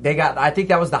Spygate, they got, I think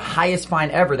that was the highest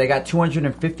fine ever. They got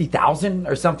 $250,000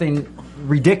 or something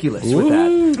ridiculous with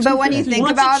that. But when you think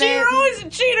Once about a cheater, it, always a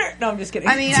cheater. No, I'm just kidding.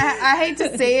 I mean, I hate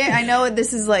to say it. I know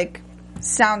this is like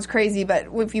sounds crazy, but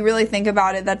if you really think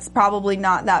about it, that's probably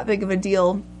not that big of a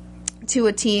deal to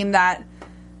a team that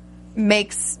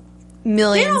makes they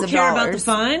millions don't of care dollars.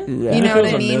 about the fine. You know what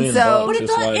I mean? So, But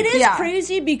it is Yeah.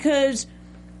 crazy because,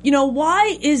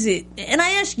 why is it? And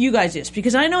I ask you guys this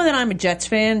because I know that I'm a Jets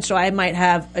fan, so I might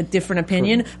have a different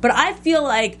opinion. But I feel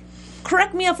like,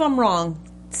 correct me if I'm wrong,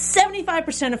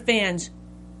 75% of fans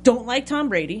don't like Tom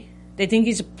Brady. They think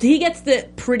he gets the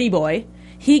pretty boy.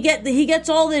 He gets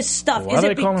all this stuff. Why is do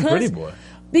it they call him pretty boy?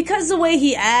 Because the way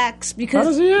he acts. How Because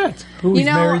does he act? Who he's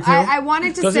married to? I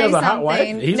wanted to Does he say have a hot wife?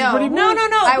 something. He's a No, pretty boy? No.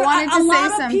 I but wanted to a say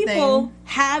lot something. of people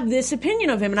have this opinion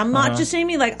of him, and I'm not just saying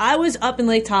me. Like, I was up in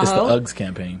Lake It's the Tahoe. Uggs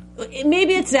campaign.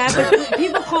 Maybe it's that, but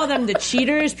people call them the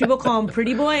cheaters. People call him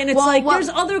pretty boy, and it's Well, there's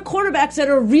other quarterbacks that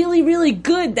are really, really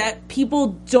good that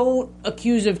people don't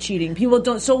accuse of cheating. People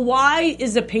don't. So why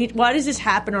does this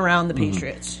happen around the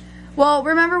Patriots? Well,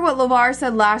 remember what LeVar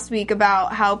said last week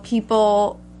about how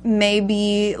people may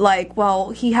be like, well,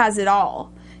 he has it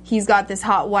all. He's got this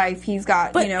hot wife. He's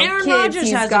got, But kids. Aaron Rodgers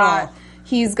he's has it got, all.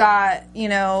 He's got,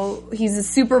 he's a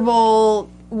Super Bowl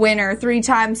winner,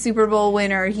 3-time Super Bowl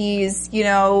winner. He's,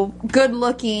 good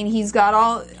looking. He's got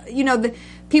all, the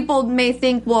people may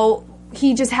think, well,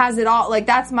 he just has it all. Like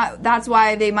that's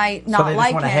why they might not So they just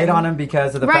like want to him. hate on him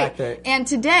because of the Right. fact that... And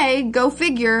today, go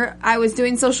figure, I was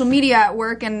doing social media at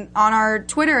work, and on our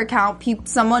Twitter account,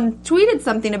 someone tweeted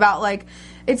something about, like,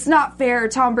 it's not fair.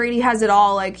 Tom Brady has it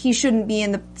all. Like, he shouldn't be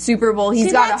in the Super Bowl. He's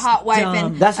See, got a that's hot wife dumb.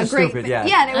 and That's a just great stupid, yeah.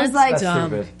 Yeah, and it was like, That's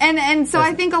stupid. and so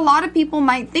I think a lot of people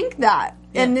might think that.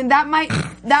 And then that might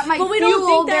But we don't fuel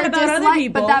think that their about other dislike.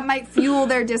 people. But that might fuel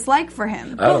their dislike for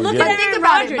him. Oh, Look yeah. at But think Aaron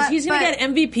about it, Rodgers. but- He's going to but- get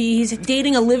MVP. He's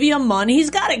dating Olivia Munn. He's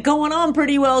got it going on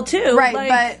pretty well too. Right,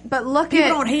 Like, but look people at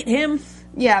don't hate him.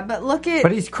 yeah, but look at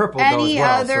But he's crippled, though, any as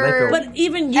well, so they other feel- But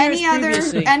even years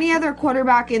previously. any other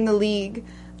quarterback in the league.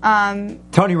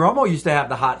 Tony Romo used to have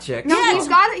the hot chick. No, Yeah. he's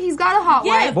got a hot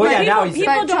Yeah, wife. Well, but yeah, now he's-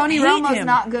 people But don't Tony hate Romo's him.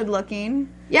 not good looking.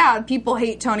 Yeah, people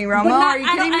hate Tony Romo. But not, Are you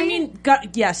kidding me? I mean,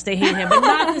 yes, they hate him, but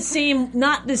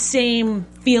not the same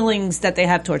feelings that they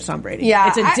have towards Tom Brady. yeah,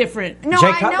 it's a different. No, Jay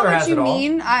I know Cutler what has you it all.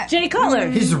 mean. Jay Cutler.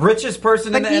 He's the richest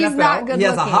person in But the he's NFL. not good He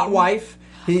has a hot looking. wife.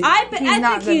 He's I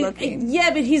not think good looking.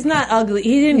 Yeah, but he's not ugly.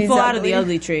 He didn't He's fall out of the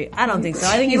ugly. ugly tree. I don't think so.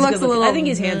 I think He he's looks good a looking. little- I think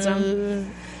he's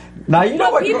handsome. Now you know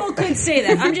But what people could say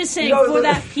that. I'm just saying You know, for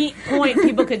that point,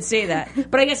 people could say that.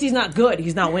 But I guess he's not good.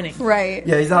 He's not winning. Right.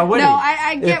 Yeah, he's not winning. No,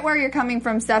 I get Yeah. where you're coming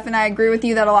from, Steph, and I agree with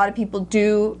you that a lot of people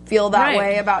do feel that Right.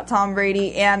 way about Tom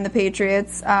Brady and the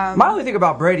Patriots. My only thing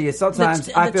about Brady is sometimes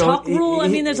The I feel tuck rule. I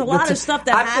mean, there's a lot of stuff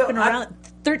that happened around.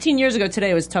 13 years ago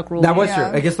today was tuck rule. That was Yeah.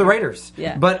 true against the Raiders.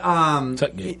 Yeah. But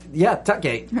Tuckgate. Yeah,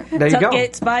 Tuckgate. There you go.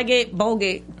 Tuckgate, Spygate,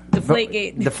 Bowlgate,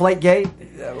 Deflategate. Deflategate.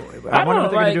 I wonder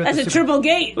what they're going to do with That's the a Super- triple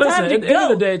gate. Listen, Time at to the end of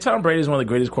go. the day, Tom Brady is one of the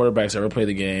greatest quarterbacks to ever play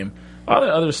the game. All the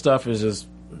other stuff is just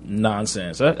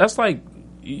nonsense. That's like,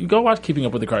 you go watch Keeping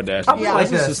Up with the Kardashians. I feel like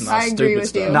That's this. just I agree stupid with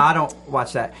stuff. you. No, I don't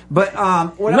watch that. But what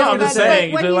No, I I'm was just gonna say-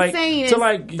 saying what to he's like saying to is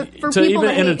like for to people even to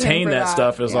hate him entertain for that that.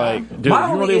 stuff is Yeah. like, dude, My if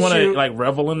you only really want to issue- like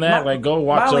revel in that, my- like go my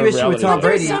watch a only issue with reality. Tom But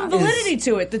there's Brady some is- validity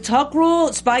to it. The tuck rule,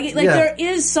 Spygate, like Yeah. there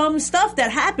is some stuff that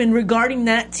happened regarding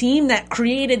that team that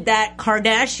created that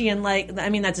Kardashian. Like, I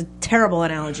mean, that's a terrible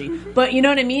analogy, but you know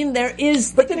what I mean. There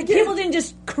is, But then again- people didn't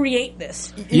just create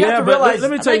this. You have Yeah, to but realize- let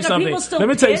me tell you Like, are something. people still Let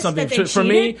me tell you pissed something. that they For cheated?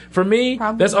 me,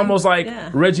 Probably. that's almost like Yeah.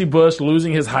 Reggie Bush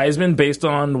losing his Heisman based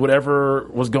on whatever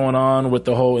was going on with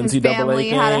the whole His NCAA family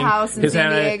thing. had a house in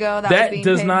San Diego that was being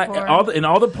does paid not for.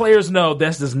 all the players know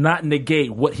that does not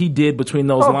negate what he did between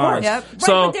those of course. lines. Yep.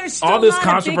 So Right, but there's still all this not a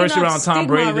big controversy enough around Tom stigma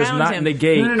Brady does around not him.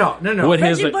 negate No. what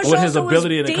his Reggie Bush what his also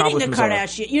ability was and dating the accomplishments are.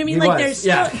 Kardashian. You know what I mean? He Like was, there's still,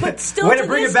 yeah. but still Way to to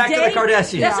bring this it back to the day,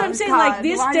 Kardashians. That's what I'm Yeah, saying. God, Like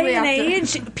this why do day we and have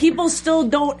to- age, people still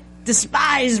don't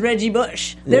despise Reggie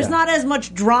Bush. There's Yeah. not as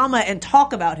much drama and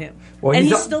talk about him, Well, and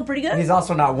he's al- still pretty good. He's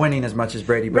also not winning as much as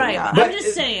Brady. But, right. But I'm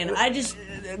just saying.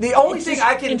 The only It's thing just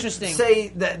I can interesting.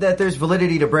 say that there's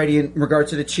validity to Brady in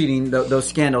regards to the cheating, those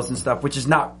scandals and stuff, which is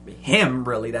not him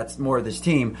really. That's more of this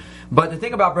team. But the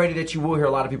thing about Brady that you will hear a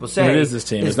lot of people say It is his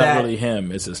team. is It's that, not really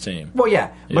him. It's his team. Well, yeah,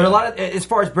 but Yeah. a lot of as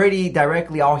far as Brady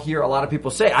directly, I'll hear a lot of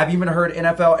people say. I've even heard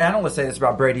NFL analysts say this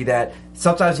about Brady that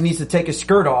sometimes he needs to take his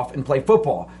skirt off and play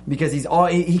football because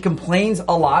he complains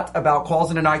a lot about calls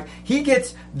in the night. He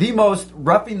gets the most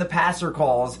roughing the passer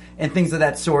calls and things of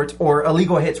that sort, or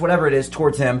illegal hits, whatever it is,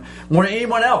 towards him more than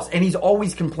anyone else, and he's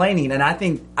always complaining. And I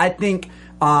think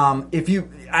Tom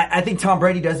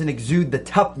Brady doesn't exude the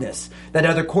toughness that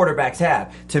other quarterbacks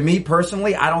have. To me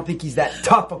personally, I don't think he's that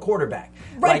tough a quarterback.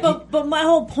 Right, but my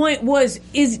whole point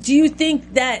do you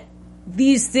think that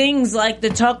these things like the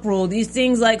tuck rule, these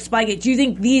things like Spygate, do you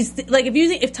think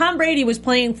if Tom Brady was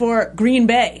playing for Green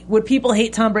Bay, would people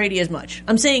hate Tom Brady as much?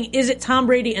 I'm saying, is it Tom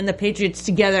Brady and the Patriots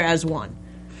together as one?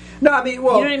 No, I mean,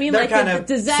 well, you know what I mean? They're Like, kind of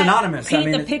does that synonymous.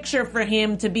 paint the picture for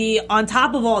him to be on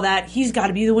top of all that? He's got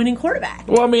to be the winning quarterback.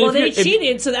 Well, I mean, they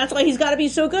cheated, so that's why he's got to be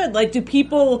so good. Like, do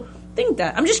people think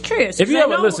that? I'm just curious. If you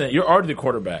listen, you're already the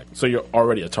quarterback, so you're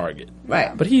already a target,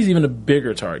 right? But he's even a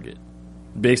bigger target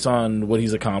based on what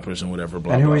he's accomplished and whatever,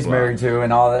 blah, and who blah, he's blah. married to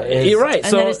and all that. You're right. And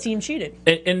so then his team cheated.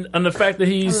 And the fact that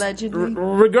he's allegedly,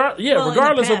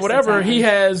 regardless past, of whatever, he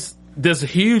has this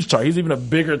huge target. He's even a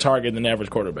bigger target than the average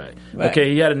quarterback. Right.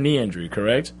 Okay, he had a knee injury,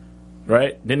 correct?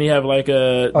 Right? Didn't he have like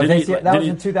a? That was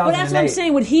in 2008. But that's what I'm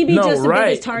saying. Would he be just the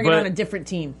biggest target but- on a different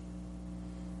team?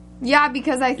 Yeah,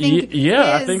 because I think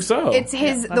I think so. It's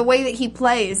the way that he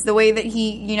plays, the way that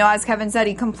he, as Kevin said,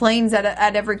 he complains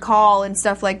at every call and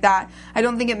stuff like that. I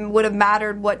don't think it would have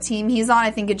mattered what team he's on. I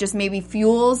think it just maybe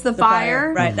fuels the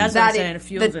fire. Right, that's what I'm saying. It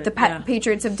fuels it. The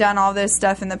Patriots have done all this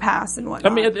stuff in the past and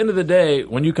whatnot. I mean, at the end of the day,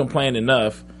 when you complain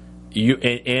enough, you're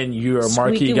a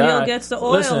marquee Squeaky guy. wheel gets the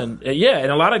oil. Listen,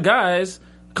 and a lot of guys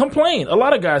complain. A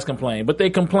lot of guys complain, but they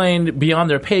complain beyond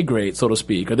their pay grade, so to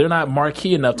speak, or they're not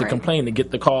marquee enough to complain to get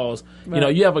the calls.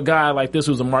 Right. You have a guy like this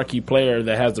who's a marquee player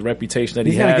that has the reputation that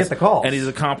he's has, going to get the calls, and he's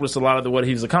accomplished a lot of what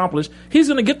he's accomplished. He's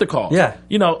going to get the calls. Yeah,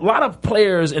 a lot of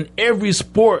players in every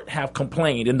sport have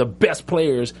complained, and the best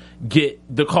players get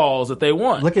the calls that they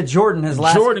want. Look at Jordan.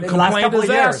 Jordan complained his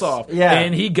ass off, yeah,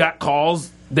 and he got calls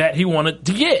that he wanted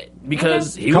to get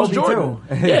because he was Jordan.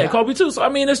 Yeah, Kobe too. So I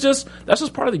mean, that's just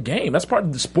part of the game. That's part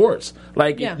of the sports.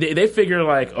 Like they figure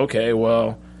like, okay,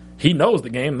 well, he knows the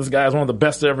game. This guy's one of the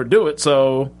best to ever do it.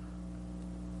 So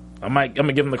I'm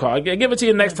gonna give him the call. I'll give it to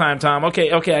you next time, Tom.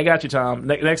 Okay, I got you, Tom.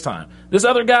 Next time. This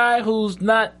other guy who's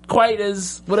not quite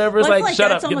as whatever is like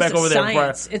shut up, get back over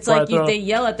there. It's like they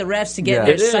yell at the refs to get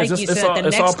their psyche so that the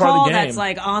next call that's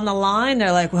like on the line,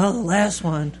 they're like, well, the last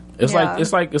one. It's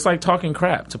like talking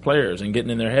crap to players and getting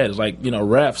in their head. It's like,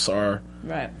 refs are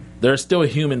they're still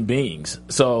human beings,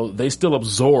 so they still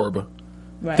absorb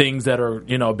things that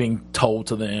are being told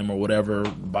to them or whatever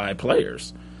by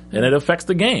players, and it affects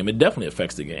the game. It definitely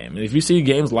affects the game. And if you see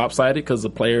games lopsided because the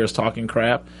player is talking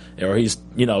crap or he's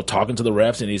talking to the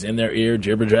refs and he's in their ear,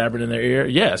 jibber jabbering in their ear,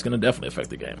 it's going to definitely affect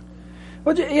the game.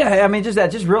 Well, yeah, I mean,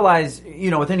 just realize,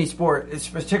 with any sport,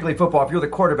 particularly football, if you're the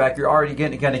quarterback, you're already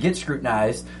going to get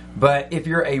scrutinized. But if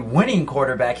you're a winning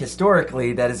quarterback,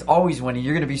 historically, that is always winning,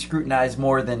 you're going to be scrutinized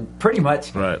more than pretty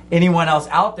much anyone else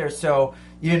out there. So,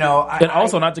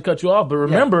 also, not to cut you off, but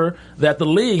remember that the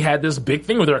league had this big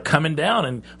thing where they're coming down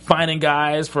and finding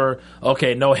guys for,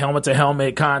 no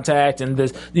helmet-to-helmet contact. And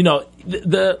this,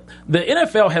 the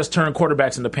NFL has turned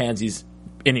quarterbacks into pansies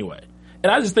anyway.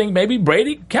 And I just think maybe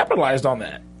Brady capitalized on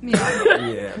that.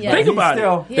 Yeah. Think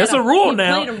about it. It's a rule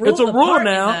now. It's a rule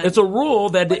now. It's a rule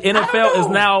that the NFL is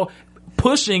now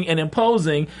pushing and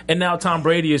imposing. And now Tom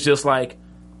Brady is just like,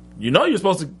 you're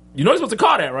supposed to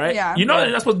call that, right? Yeah. You're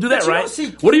not supposed to do that, right?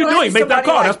 What are you doing? Make that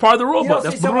call. That's part of the rule book.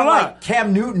 That's the rule. Like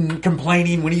Cam Newton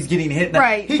complaining when he's getting hit.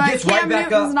 Right. He gets right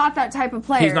back up. He's not that type of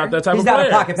player. He's not that type of player. He's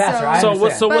not a pocket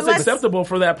passer. So what's acceptable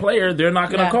for that player? They're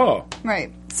not going to call.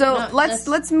 Right. So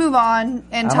let's move on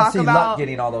and talk about Luck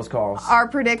getting all those calls. Our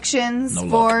predictions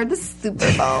for the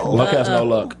Super Bowl. Luck has no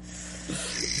luck.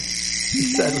 He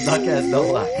said Luck has no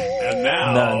luck. And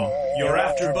now, your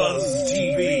AfterBuzz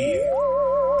TV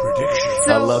predictions.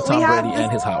 I love Tom Brady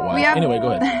and his hot wife. Anyway, go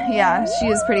ahead. Yeah, she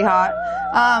is pretty hot.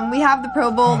 We have the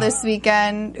Pro Bowl this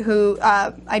weekend. Who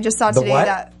I just saw today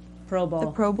that Pro Bowl.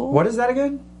 The Pro Bowl. What is that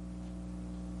again?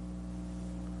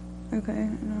 Okay, I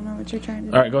don't know what you're trying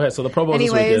to do. All right, go ahead. So the Pro Bowl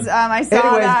this weekend. I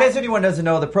saw that. In case anyone doesn't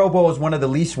know, the Pro Bowl is one of the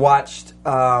least watched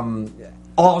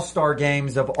all-star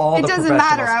games of all the professional sports. It doesn't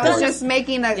matter. I was sports. just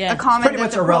making a comment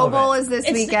that the Pro Bowl is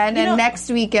this weekend, and next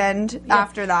weekend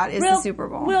after that is the Super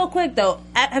Bowl. Real quick, though,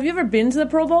 have you ever been to the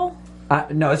Pro Bowl?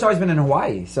 No, it's always been in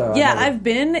Hawaii. So yeah, I've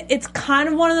been. It's kind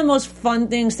of one of the most fun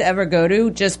things to ever go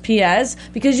to, just PS,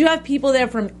 because you have people there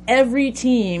from every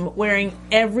team wearing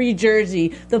every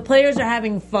jersey. The players are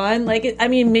having fun.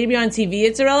 Maybe on TV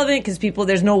it's irrelevant because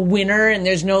there's no winner and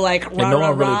there's no rah, no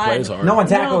one really plays hard. No one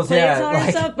tackles,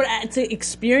 stuff, but to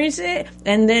experience it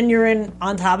and then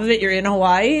on top of it, you're in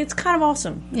Hawaii. It's kind of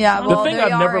awesome. Yeah, the thing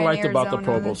I've never liked about the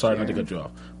Pro Bowl. Sorry not to cut you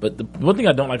off. But the one thing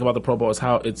I don't like about the Pro Bowl is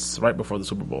how it's right before the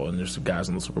Super Bowl, and there's some guys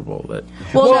in the Super Bowl that.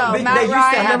 Well, no, they Matt used to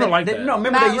Ryan. have Like they that.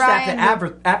 used to have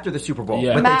to after the Super Bowl.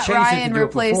 Yeah. But Matt they changed it Ryan to do it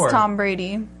replaced before. Tom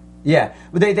Brady. Yeah,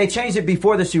 but they changed it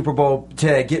before the Super Bowl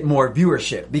to get more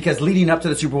viewership because leading up to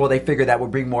the Super Bowl, they figured that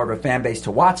would bring more of a fan base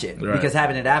to watch it. Right. Because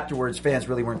having it afterwards, fans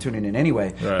really weren't tuning in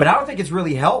anyway. Right. But I don't think it's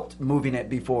really helped moving it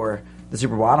before the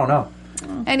Super Bowl. I don't know.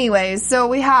 Anyways, so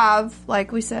we have,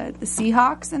 like we said, the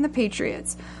Seahawks and the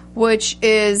Patriots, which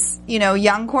is,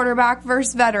 young quarterback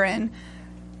versus veteran.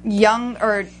 Young,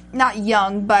 or not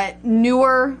young, but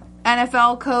newer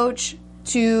NFL coach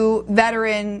to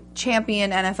veteran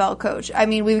champion NFL coach. I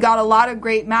mean, we've got a lot of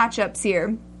great matchups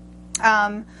here.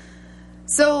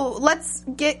 So let's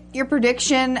get your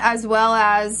prediction as well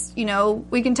as,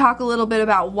 we can talk a little bit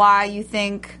about why you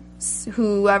think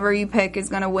whoever you pick is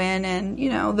going to win and,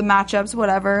 the matchups,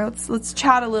 whatever. Let's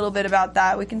chat a little bit about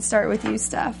that. We can start with you,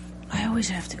 Steph. I always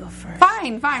have to go first.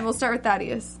 Fine. We'll start with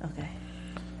Thaddeus. Okay.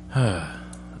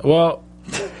 Well,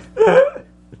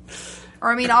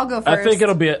 or I'll go first. I think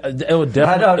it'll definitely.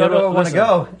 I don't want to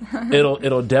go.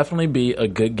 It'll definitely be a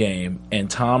good game, and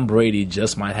Tom Brady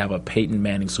just might have a Peyton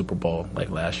Manning Super Bowl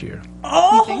like last year.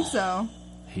 You think so?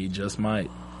 He just might.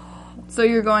 So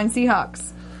you're going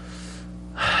Seahawks.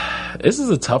 This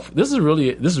is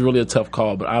really a tough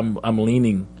call, but I'm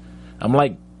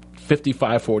like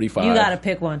 55-45. You got to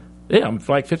pick one. Yeah, I'm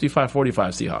like 55-45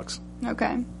 Seahawks.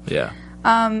 Okay. Yeah.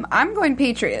 I'm going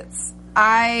Patriots.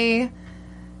 I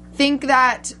think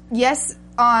that yes,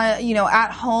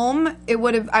 at home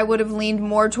I would have leaned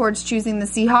more towards choosing the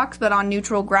Seahawks, but on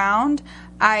neutral ground,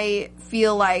 I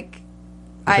feel like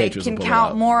I can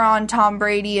count more on Tom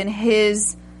Brady and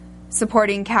his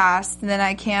supporting cast than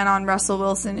I can on Russell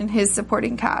Wilson and his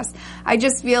supporting cast. I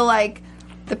just feel like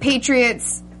the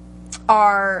Patriots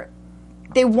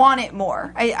they want it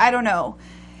more. I don't know.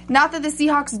 Not that the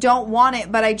Seahawks don't want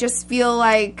it, but I just feel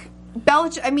like Bill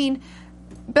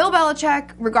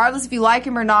Belichick, regardless if you like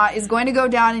him or not, is going to go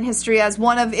down in history as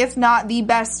one of, if not the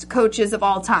best coaches of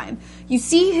all time. You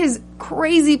see his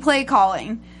crazy play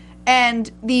calling and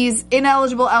these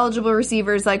eligible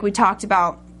receivers like we talked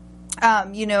about.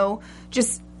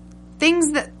 Just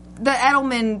things that the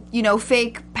Edelman,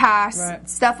 fake pass, right,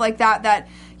 stuff like that,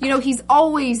 he's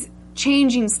always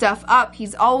changing stuff up.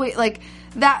 He's always like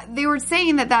that. They were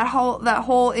saying that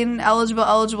whole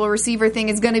eligible receiver thing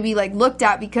is going to be like looked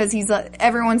at because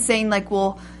everyone's saying like,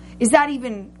 well, is that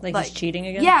even like he's cheating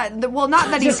again? Yeah, well,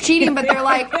 not that he's cheating, but they're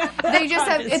like they just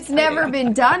have it's never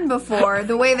been done before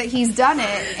the way that he's done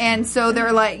it, and so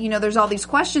they're like, there's all these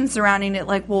questions surrounding it.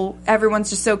 Like, well,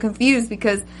 everyone's just so confused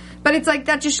but it's like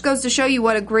that just goes to show you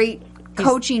what a great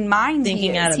coaching mind he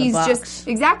is. Out of he's the box. just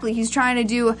he's trying to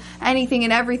do anything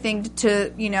and everything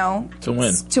to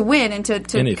win and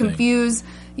to confuse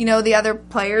the other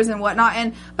players and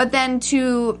whatnot. But then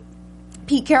to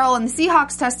Pete Carroll and the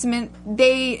Seahawks testament,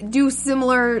 they do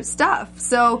similar stuff.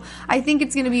 So I think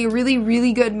it's going to be a really,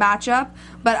 really good matchup.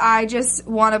 But I just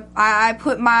want to I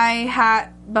put my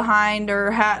hat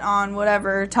on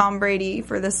whatever Tom Brady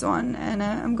for this one, and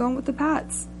I'm going with the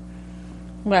Pats.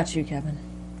 What about you, Kevin?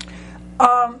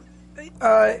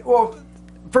 Well,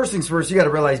 first things first, you got to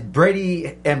realize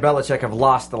Brady and Belichick have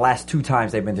lost the last 2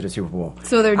 times they've been to the Super Bowl.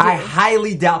 So they're due. I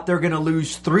highly doubt they're going to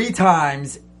lose 3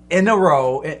 times in a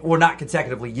row. Well, not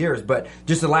consecutively years, but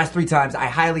just the last 3 times. I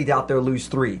highly doubt they'll lose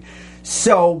 3.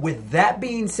 So with that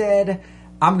being said,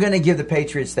 I'm going to give the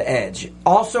Patriots the edge.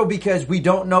 Also because we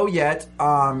don't know yet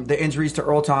the injuries to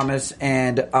Earl Thomas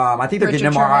and I think they're getting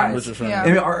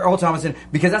MRIs. Earl Thomas,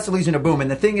 because that's the Legion of Boom.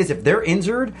 And the thing is, if they're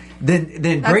injured,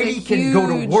 then Brady can go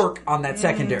to work on that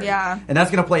secondary. And that's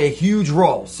going to play a huge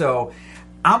role. So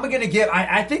I'm going to give –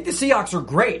 I think the Seahawks are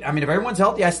great. I mean, if everyone's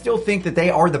healthy, I still think that they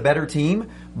are the better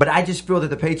team. But I just feel that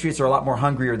the Patriots are a lot more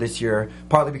hungrier this year,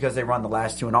 partly because they run the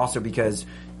last 2 and also because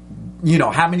 –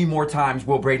 how many more times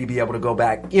will Brady be able to go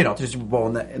back, to the Super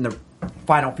Bowl in the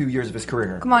final few years of his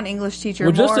career? Come on, English teacher.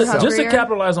 Well, just to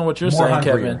capitalize on what you're saying,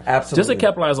 Kevin. Absolutely. Just to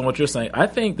capitalize on what you're saying, I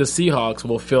think the Seahawks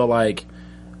will feel like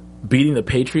beating the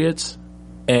Patriots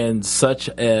and such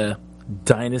a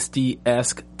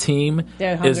dynasty-esque team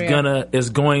is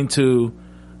going to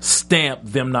stamp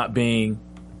them not being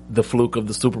the fluke of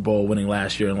the Super Bowl winning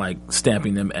last year and like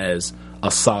stamping them as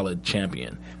a solid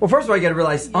champion. Well, first of all, you got to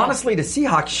realize, honestly, the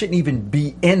Seahawks shouldn't even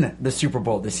be in the Super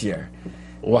Bowl this year.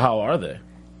 Well, how are they?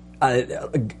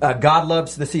 God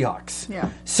loves the Seahawks. Yeah.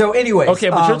 So, anyways. Okay,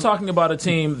 but you're talking about a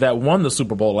team that won the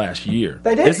Super Bowl last year.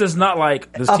 They did. This is not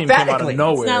like this team came out of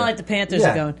nowhere. It's not like the Panthers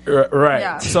are going. Right.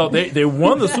 Yeah. So they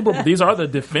won the Super Bowl. These are the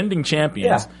defending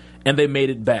champions. Yeah. And they made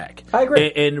it back. I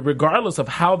agree. And regardless of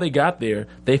how they got there,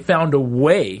 they found a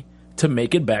way to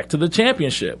make it back to the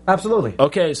championship. Absolutely.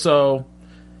 Okay, so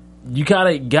you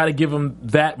kind of got to give them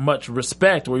that much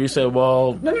respect where you say,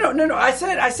 well... No. I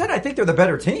said I think they're the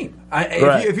better team.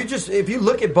 Right. If you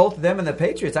look at both of them and the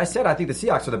Patriots, I said I think the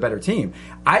Seahawks are the better team.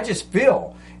 I just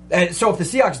feel... So if the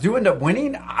Seahawks do end up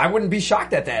winning, I wouldn't be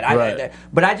shocked at that. Right.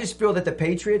 But I just feel that the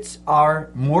Patriots are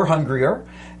more hungrier,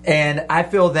 and I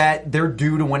feel that they're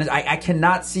due to win. I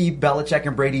cannot see Belichick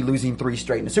and Brady losing 3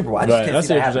 straight in the Super Bowl. I just can't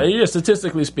see that happening. Yeah,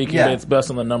 statistically speaking, it's best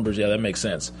on the numbers. Yeah, that makes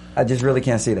sense. I just really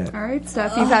can't see that. All right,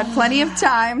 Steph, you've had plenty of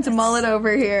time to mull it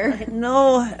over here.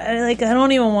 No, I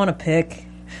don't even want to pick.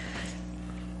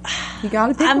 You got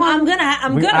to pick I'm one.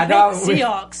 gonna pick the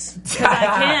Seahawks. 'Cause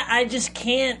I just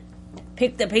can't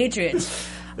pick the Patriots.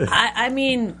 I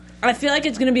mean, I feel like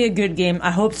it's going to be a good game. I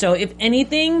hope so. If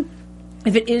anything,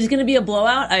 if it is going to be a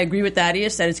blowout, I agree with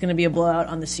Thaddeus that it's going to be a blowout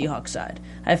on the Seahawks side.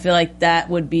 I feel like that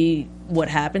would be what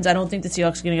happens. I don't think the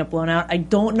Seahawks are going to get blown out. I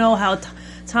don't know how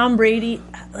Tom Brady,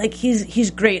 like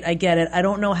he's great. I get it. I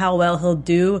don't know how well he'll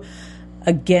do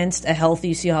against a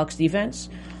healthy Seahawks defense.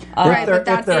 Right, but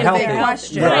that's a healthy. big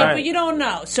question. Right, but you don't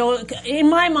know. So in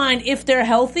my mind, if they're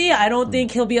healthy, I don't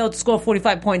think he'll be able to score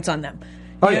 45 points on them.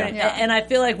 Oh, yeah. And I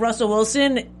feel like Russell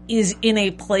Wilson is in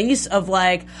a place of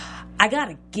like, I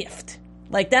got a gift.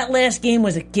 Like that last game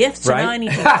was a gift, so now I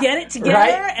need to get it together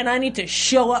and I need to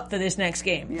show up for this next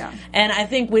game. Yeah. And I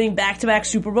think winning back-to-back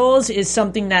Super Bowls is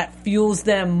something that fuels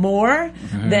them more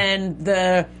than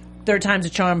the third time's a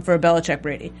charm for a Belichick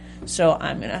Brady. So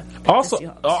I'm gonna pick the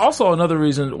Seahawks. Also another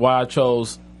reason why I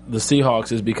chose the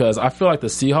Seahawks is because I feel like the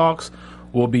Seahawks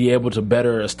will be able to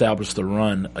better establish the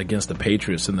run against the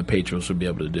Patriots than the Patriots would be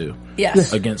able to do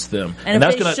against them. And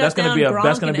that's gonna be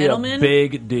a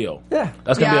big deal. Yeah.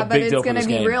 That's gonna be a big deal for this game. But it's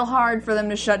gonna be real hard for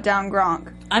them to shut down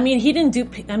Gronk. I mean, he didn't do.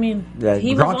 I mean,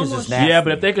 he Gronk was is just almost. nasty. Yeah,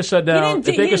 but if they could shut down,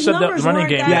 the running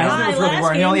game, his numbers really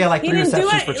weren't. He only had like 3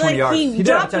 receptions for 20 yards. He did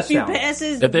dropped have a few touchdown.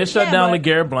 passes. if they shut down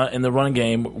LeGarrette Blount in the running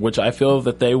game, which I feel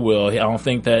that they will, I don't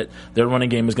think that their running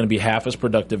game is going to be half as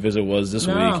productive as it was this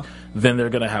week. Then they're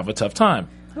going to have a tough time.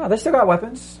 Oh, they still got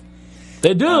weapons.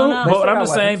 They do, know. but I'm got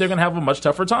just saying weapons. they're going to have a much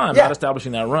tougher time not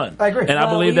establishing that run. I agree. And I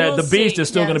believe that the Beast see. is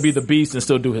still going to be the Beast and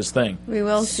still do his thing. We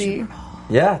will see.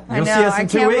 Yeah, I you'll know. see us in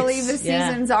 2 I weeks. can't believe the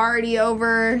season's already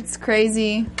over. It's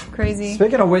crazy.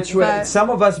 Speaking of which, But- some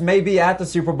of us may be at the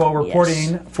Super Bowl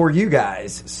reporting for you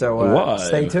guys, so Live.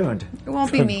 stay tuned. It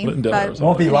won't be me. but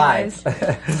Won't be live.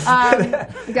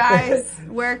 Guys,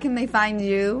 where can they find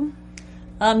you?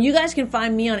 You guys can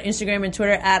find me on Instagram and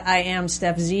Twitter at I am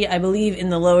Steph Z. I believe in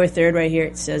the lower third right here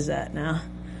it says that now.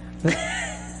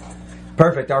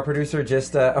 Perfect. Our producer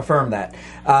just affirmed that.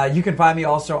 You can find me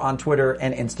also on Twitter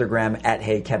and Instagram at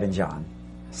Hey Kevin John.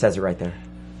 Says it right there.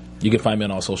 You can find me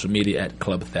on all social media at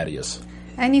Club Thaddeus.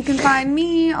 And you can find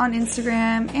me on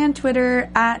Instagram and Twitter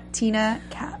at Tina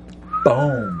Cap.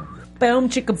 Boom. Boom,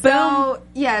 chicka boom. So,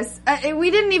 yes, we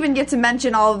didn't even get to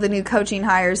mention all of the new coaching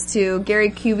hires, too. Gary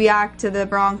Kubiak to the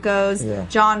Broncos,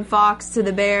 John Fox to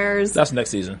the Bears. That's next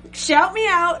season. Shout me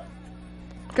out.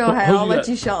 Go ahead, who I'll you let got?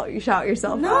 you shout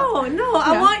yourself out. No,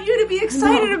 I want you to be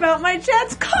excited about my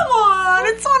Jets. Come on,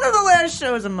 it's one of the last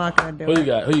shows. I'm not going to do it. Who you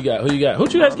got?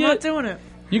 Who'd you guys I'm not get? doing it.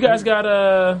 You guys got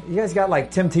You guys got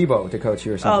like Tim Tebow to coach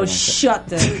you or something. Oh, like that. shut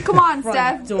the Come on,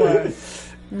 front Steph. door.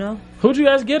 No. Who'd you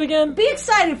guys get again? Be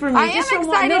excited for me. I am just for one.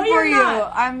 excited No, for you're you.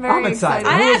 not. I'm very I'm excited. excited.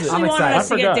 I Who is it? actually I'm wanted excited. us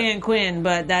to I get forgot. Dan Quinn,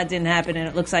 but that didn't happen, and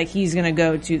it looks like he's going to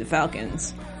go to the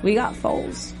Falcons. We got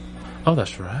Foles. Oh,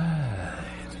 that's right.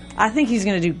 I think he's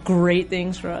going to do great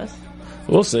things for us.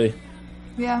 We'll see.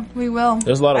 Yeah, we will.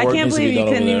 There's a lot of I work can't needs to believe be you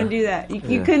done couldn't over even there. do that.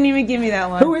 You couldn't even give me that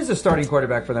one. Who is the starting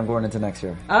quarterback for them going into next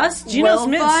year? Us? Geno We'll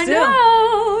Smith find still.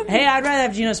 out. Hey, I'd rather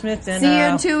have Geno Smith than See you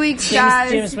in 2 weeks,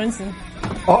 guys. James Winston.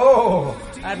 Oh!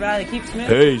 I'd rather keep Smith.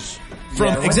 Peace.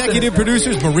 From executive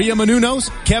producers Maria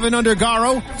Menounos, Kevin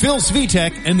Undergaro, Phil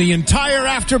Svitek, and the entire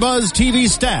AfterBuzz TV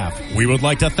staff, we would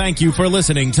like to thank you for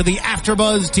listening to the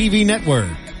AfterBuzz TV network.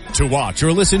 To watch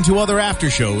or listen to other after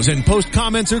shows and post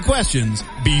comments or questions,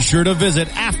 be sure to visit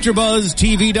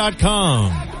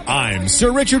AfterBuzzTV.com. I'm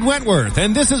Sir Richard Wentworth,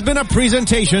 and this has been a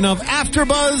presentation of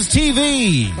AfterBuzz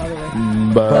TV.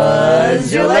 Buzz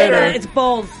See you later. It's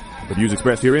bold. The views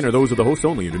expressed herein are those of the host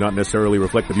only and do not necessarily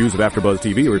reflect the views of AfterBuzz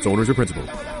TV or its owners or principals.